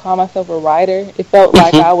ever call myself a writer. It felt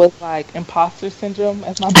like I was imposter syndrome,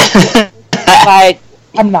 as my book says.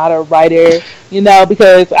 I'm not a writer.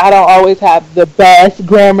 because I don't always have the best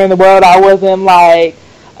grammar in the world. I wasn't like,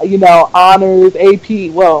 honors,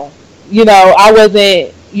 AP. Well, I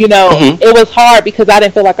wasn't, it was hard because I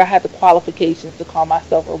didn't feel like I had the qualifications to call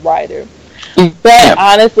myself a writer. But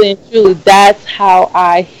honestly and truly, that's how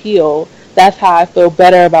I heal. That's how I feel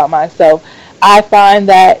better about myself. I find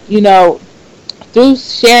that, through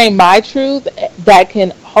sharing my truth that can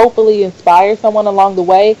hopefully inspire someone along the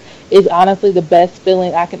way is honestly the best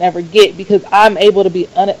feeling I can ever get, because I'm able to be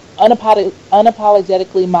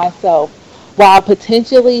unapologetically myself while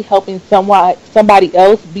potentially helping somebody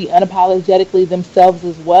else be unapologetically themselves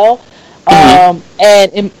as well. And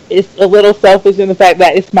it's a little selfish in the fact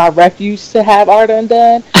that it's my refuge to have art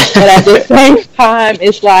undone, but at the same time,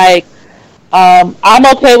 it's like, I'm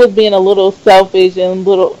okay with being a little selfish and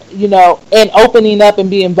and opening up and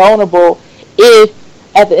being vulnerable if,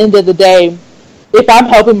 at the end of the day, if I'm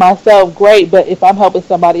helping myself, great, but if I'm helping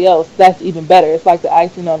somebody else, that's even better. It's like the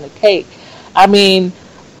icing on the cake. I mean,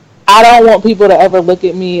 I don't want people to ever look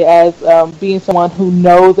at me as being someone who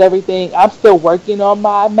knows everything. I'm still working on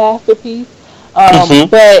my masterpiece,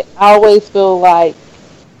 but I always feel like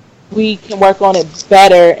we can work on it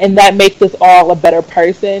better, and that makes us all a better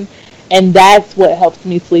person. And that's what helps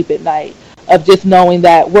me sleep at night, of just knowing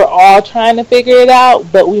that we're all trying to figure it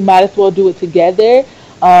out, but we might as well do it together.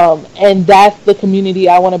 And that's the community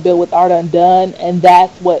I want to build with Art Undone, and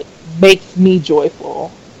that's what makes me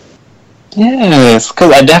joyful. Yes,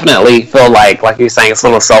 because I definitely feel like you're saying, it's a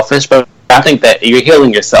little selfish, but I think that you're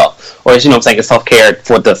healing yourself, or I'm saying, it's self-care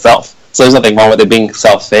for the self. So there's nothing wrong with it being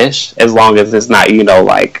selfish, as long as it's not,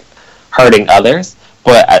 hurting others.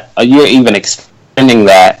 But you're even extending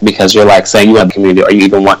that, because you're saying you have a community, or you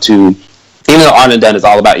even want to, even though Art Undone is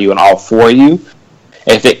all about you and all for you,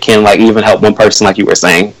 if it can even help one person, like you were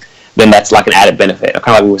saying, then that's an added benefit. Kind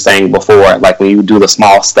of like we were saying before, when you do the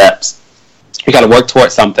small steps, you got to work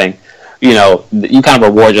towards something. You kind of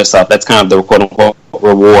reward yourself. That's kind of the quote unquote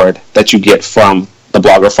reward that you get from the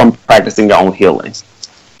blog, or from practicing your own healings.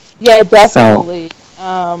 Yeah, definitely.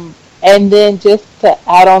 So, and then just to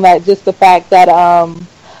add on that, just the fact that I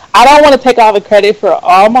don't want to take all the credit for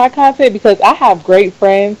all my content, because I have great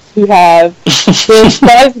friends who have been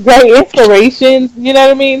such great inspirations, you know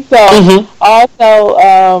what I mean? So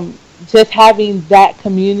also just having that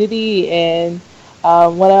community, and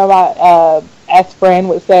one of my as friend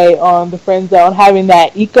would say on the friend zone, having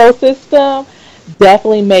that ecosystem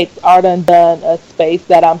definitely makes Art Undone a space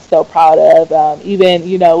that I'm so proud of. Even,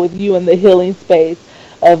 with you in the healing space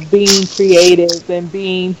of being creative and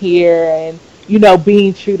being here and,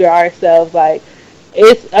 being true to ourselves.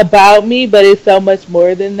 It's about me, but it's so much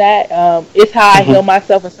more than that. It's how I heal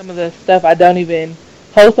myself, and some of the stuff I don't even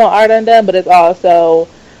post on Art Undone, but it's also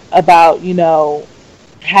about,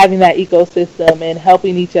 having that ecosystem and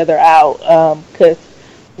helping each other out, because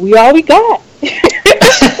we all we got.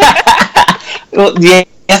 Well,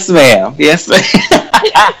 yes, ma'am. Yes, ma'am.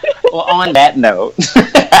 Well, on that note,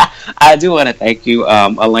 I do want to thank you,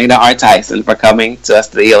 Elena R. Tyson, for coming to us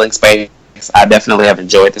to the Healing Space. I definitely have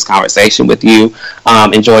enjoyed this conversation with you.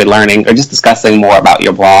 Enjoyed learning or just discussing more about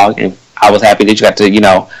your blog, and I was happy that you got to,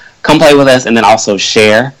 come play with us, and then also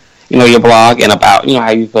share, your blog, and about,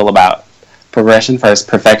 how you feel about progression versus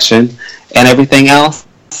perfection and everything else.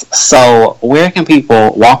 So where can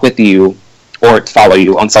people walk with you or follow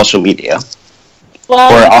you on social media?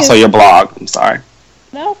 Or also your blog, I'm sorry.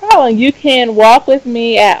 No problem. You can walk with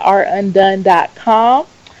me at artundone.com.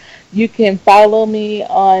 You can follow me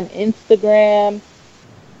on Instagram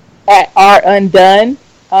at artundone.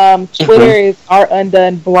 Twitter is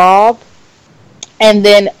artundone blog. And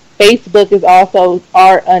then Facebook is also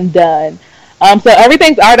Art Undone. So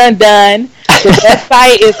everything's Art Undone. The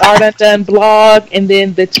website is Art Undone blog, and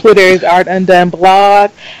then the Twitter is Art Undone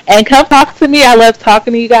blog. And come talk to me. I love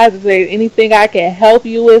talking to you guys. If there's anything I can help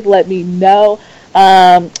you with, let me know.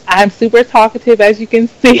 I'm super talkative, as you can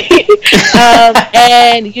see.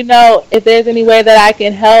 And, if there's any way that I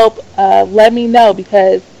can help, let me know,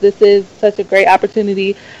 because this is such a great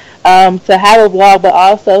opportunity to have a blog, but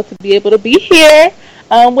also to be able to be here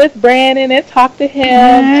with Brandon and talk to him.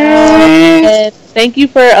 And thank you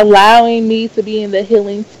for allowing me to be in the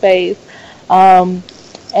healing space. And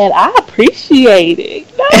I appreciate it.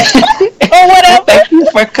 Or whatever. Thank you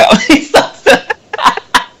for coming.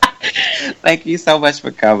 Thank you so much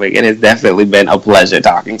for coming. It has definitely been a pleasure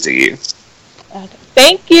talking to you. Okay.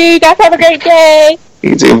 Thank you. You guys have a great day.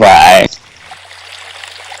 You too. Bye.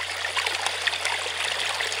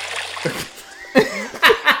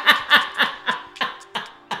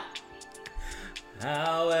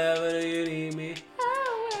 However you need me.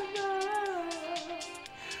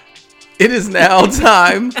 It is now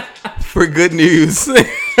time for good news.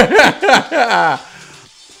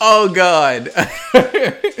 Oh God.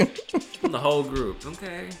 The whole group.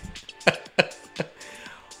 Okay.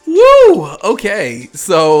 Woo! Okay,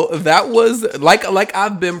 so that was like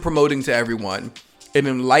I've been promoting to everyone, an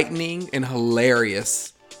enlightening and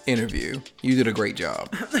hilarious interview. You did a great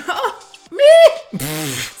job. Me?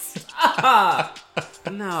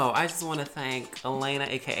 No, I just want to thank Elena,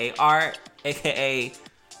 aka Art, aka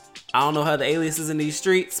I don't know how the alias is in these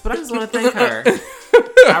streets, but I just want to thank her.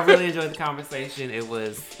 I really enjoyed the conversation. It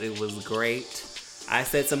was great. I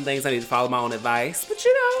said some things I need to follow my own advice, but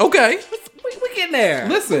you know, Okay. we getting there.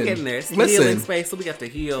 Listen, we're getting there. It's listen. healing space, so we have to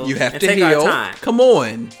heal. You have and to take heal. Our time. Come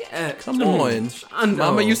on. Yeah, Come on.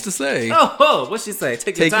 Mama used to say, Oh, what'd she say?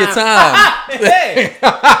 Take your take your time. time. Hey,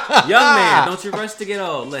 young man, don't you rush to get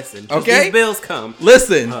old. Listen, Okay. these bills come.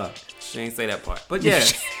 Listen. She ain't say that part, but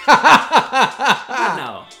yes.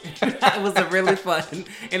 No, it was a really fun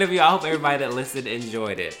interview. I hope everybody that listened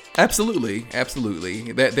enjoyed it. Absolutely.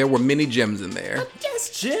 There were many gems in there.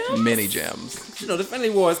 Yes, Jim. Many gems. You know, the Infinity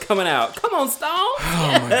War is coming out. Come on, Stone.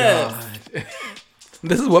 Oh my God.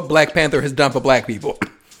 This is what Black Panther has done for black people.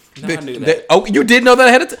 No, I knew that. Oh, you did know that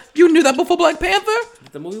ahead of time? You knew that before Black Panther?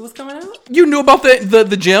 The movie was coming out? You knew about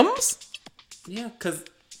the gems? Yeah, because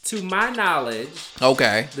to my knowledge,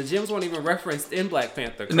 Okay. the gems weren't even referenced in Black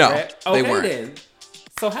Panther, correct? No, they okay, weren't. Then.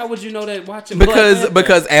 So how would you know that watching Black Panther?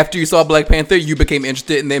 Because after you saw Black Panther, you became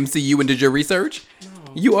interested in the MCU and did your research? No.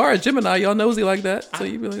 You are a Gemini. Y'all nosy like that. So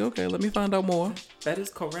you'd be like, okay, let me find out more. That is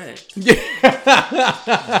correct. Yeah.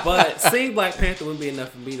 But seeing Black Panther wouldn't be enough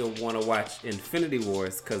for me to want to watch Infinity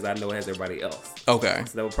Wars because I know it has everybody else. Okay.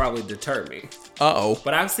 So that would probably deter me. Uh-oh.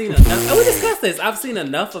 But I've seen enough. And we discussed this. I've seen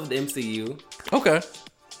enough of the MCU. Okay.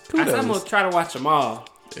 I said I'm going to try to watch them all.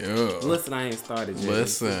 Yeah. Listen, I ain't started yet.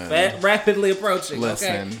 Listen. Rapidly approaching.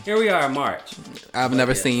 Listen. Okay. Here we are in March. I've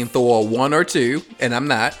never seen Thor 1 or 2, and I'm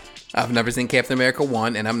not. I've never seen Captain America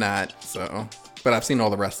 1, and I'm not. So, but I've seen all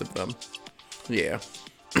the rest of them. Yeah.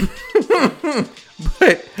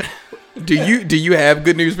 But do you have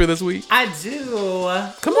good news for this week? I do.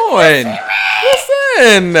 Come on.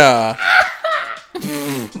 Listen.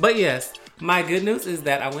 But yes, my good news is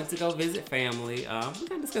that I went to go visit family. We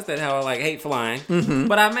kind of discussed that how I hate flying,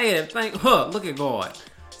 but I made it. Look at God.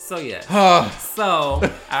 So yeah. So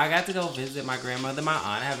I got to go visit my grandmother, and my aunt.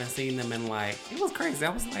 I haven't seen them in it was crazy. I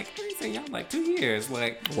was like, I ain't seen y'all in 2 years. Wow.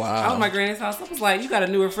 I was at my granny's house. I was like, you got a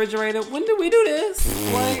new refrigerator? When did we do this?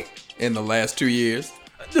 In the last 2 years.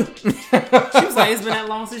 She was like, it's been that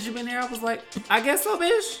long since you've been here? I was like, I guess so,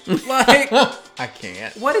 bitch. I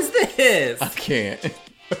can't. What is this? I can't.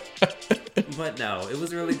 But no, it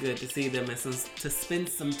was really good to see them and to spend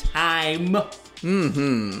some time.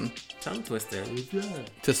 Mm-hmm. Tongue twister.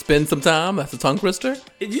 To spend some time? That's a tongue twister?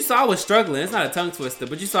 You saw I was struggling. It's not a tongue twister,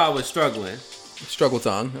 but you saw I was struggling. Struggle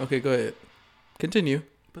tongue. Okay, go ahead. Continue.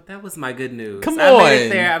 But that was my good news. Come I on. made it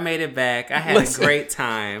there. I made it back. I had a great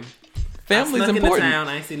time. Family's I snuck important. into town.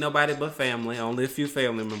 I ain't see nobody but family. Only a few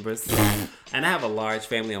family members. And I have a large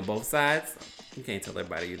family on both sides. You can't tell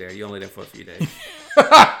everybody you're there. You're only there for a few days.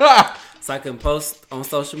 So I can post on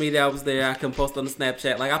social media I was there. I can post on the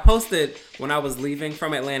Snapchat. I posted when I was leaving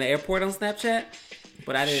from Atlanta Airport on Snapchat.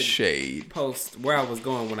 But I didn't post where I was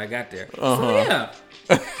going when I got there. So yeah.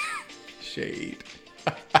 Shade.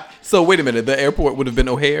 So wait a minute. The airport would have been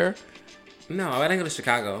O'Hare? No, I didn't go to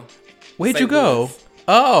Chicago. Where'd you go?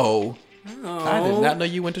 Oh. I did not know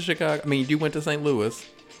you went to Chicago. I mean, you went to St. Louis.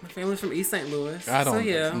 My family's from East St. Louis. I don't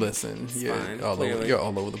yeah. listen. You're fine, you're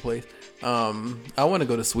all over the place. I want to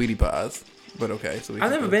go to Sweetie Pies, but okay. So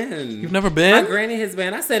I've never been. You've never been? My granny has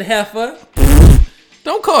been. I said heifer.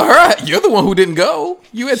 Don't call her. You're the one who didn't go.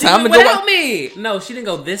 You had time to go without me. No, she didn't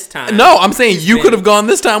go this time. No, I'm saying you could have gone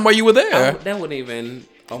this time while you were there. That wouldn't even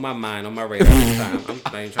on my mind, on my radar this time. I'm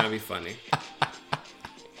not even trying to be funny.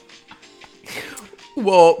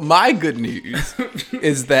 Well, my good news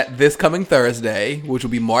is that this coming Thursday, which will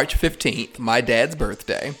be March 15th, my dad's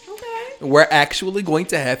birthday, we're actually going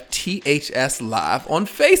to have THS Live on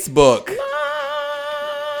Facebook.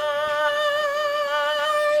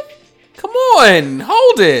 Come on,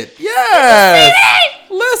 hold it. Yes.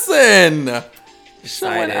 Listen.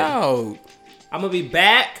 Showing out. I'm going to be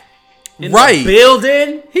back in the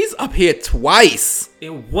building. He's up here twice.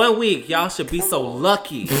 In 1 week. Y'all should be so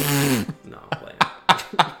lucky. No, I'm playing.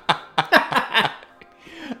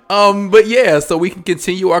 But yeah, so we can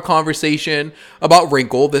continue our conversation about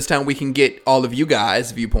Wrinkle. This time we can get all of you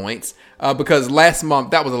guys' viewpoints. Because last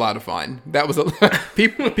month, that was a lot of fun. That was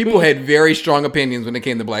people had very strong opinions when it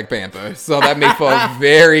came to Black Panther. So that made for a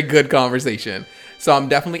very good conversation. So I'm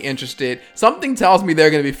definitely interested. Something tells me there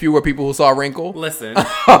are going to be fewer people who saw Wrinkle. Listen,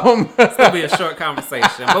 it's going to be a short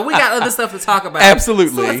conversation, but we got other stuff to talk about.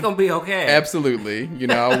 Absolutely. So it's going to be okay. Absolutely. You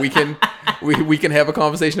know, we can we can have a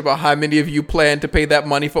conversation about how many of you plan to pay that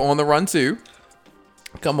money for On the Run 2.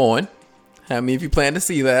 Come on. How many of you plan to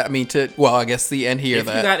see that? I mean, I guess see and hear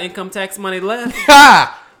that. If you got income tax money left.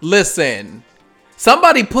 Ha! Listen.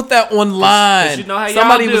 Somebody put that online. You know how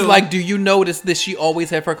Somebody y'all do. was like, do you notice that she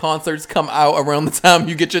always have her concerts come out around the time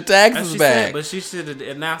you get your taxes back? But she should have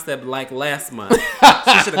announced that like last month.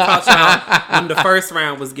 She should have caught y'all when the first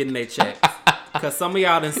round was getting their checks. Because some of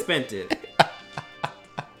y'all done spent it.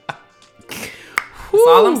 That's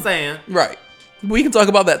all I'm saying. Right. We can talk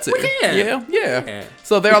about that too. We can. Yeah.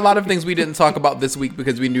 So there are a lot of things we didn't talk about this week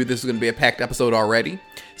because we knew this was going to be a packed episode already.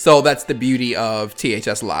 So that's the beauty of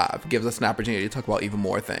THS Live. It gives us an opportunity to talk about even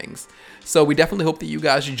more things. So we definitely hope that you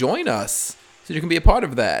guys join us so you can be a part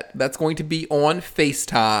of that. That's going to be on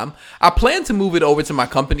FaceTime. I plan to move it over to my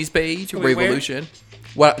company's page, Revolution.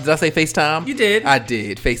 What did I say? FaceTime? You did. I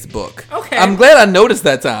did. Facebook. Okay. I'm glad I noticed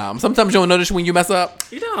that time. Sometimes you don't notice when you mess up.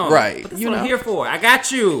 You don't. Right. But that's what I'm here for. I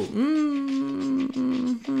got you. Mm-hmm.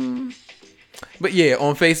 But yeah,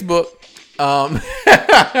 on Facebook.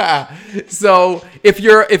 So if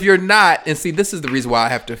you're not, and see, this is the reason why I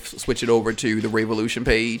have to switch it over to the Revolution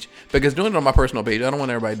page, because doing it on my personal page, I don't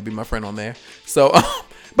want everybody to be my friend on there. So,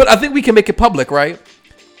 but I think we can make it public, right?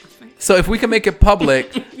 So if we can make it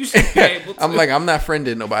public, you should be able to. I'm not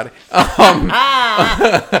friending nobody. Not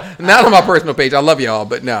on my personal page. I love y'all,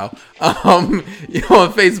 but no. On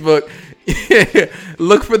Facebook,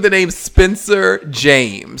 look for the name Spencer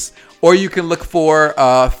James, or you can look for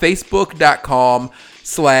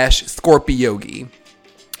facebook.com/Scorpiogi,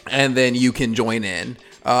 and then you can join in.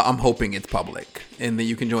 I'm hoping it's public, and then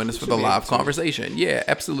you can join us for the live conversation. Yeah,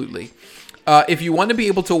 absolutely. If you want to be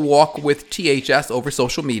able to walk with THS over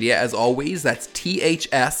social media, as always, that's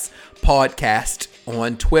THS Podcast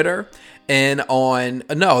on Twitter and that's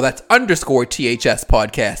 _ THS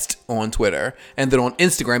Podcast on Twitter. And then on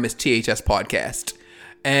Instagram is THS Podcast.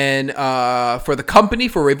 And for the company,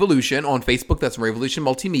 for Revolution, on Facebook, that's Revolution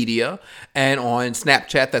Multimedia. And on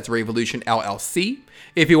Snapchat, that's Revolution LLC.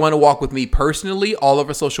 If you want to walk with me personally, all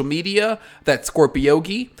over social media, that's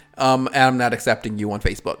Scorpiogi. And I'm not accepting you on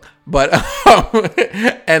Facebook. But,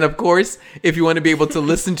 and of course, if you want to be able to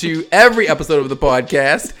listen to every episode of the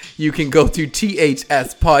podcast, you can go to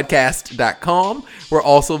thspodcast.com. We're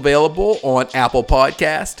also available on Apple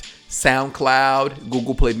Podcast, SoundCloud,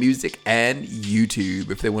 Google Play Music, and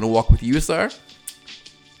YouTube. If they want to walk with you, sir.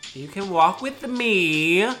 You can walk with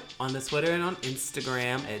me on the Twitter and on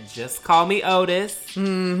Instagram at Just Call Me Otis.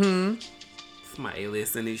 Mm-hmm. It's my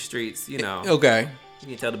alias in these streets, you know. Okay. You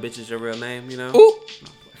can tell the bitches your real name, you know. Ooh.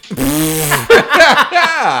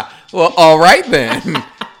 Well, all right then.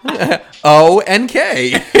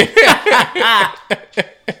 O-N-K.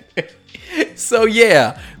 So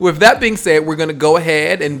yeah, with that being said, we're going to go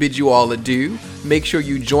ahead and bid you all adieu. Make sure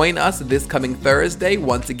you join us this coming Thursday,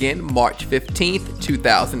 once again, March 15th,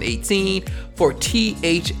 2018, for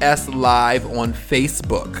THS Live on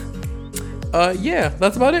Facebook. Yeah,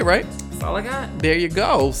 that's about it, right? That's all I got. There you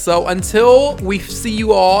go. So until we see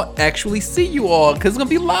you all, because it's going to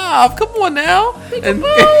be live. Come on now.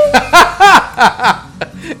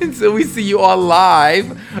 Until we see you all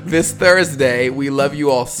live this Thursday, we love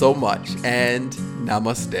you all so much, and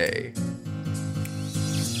namaste.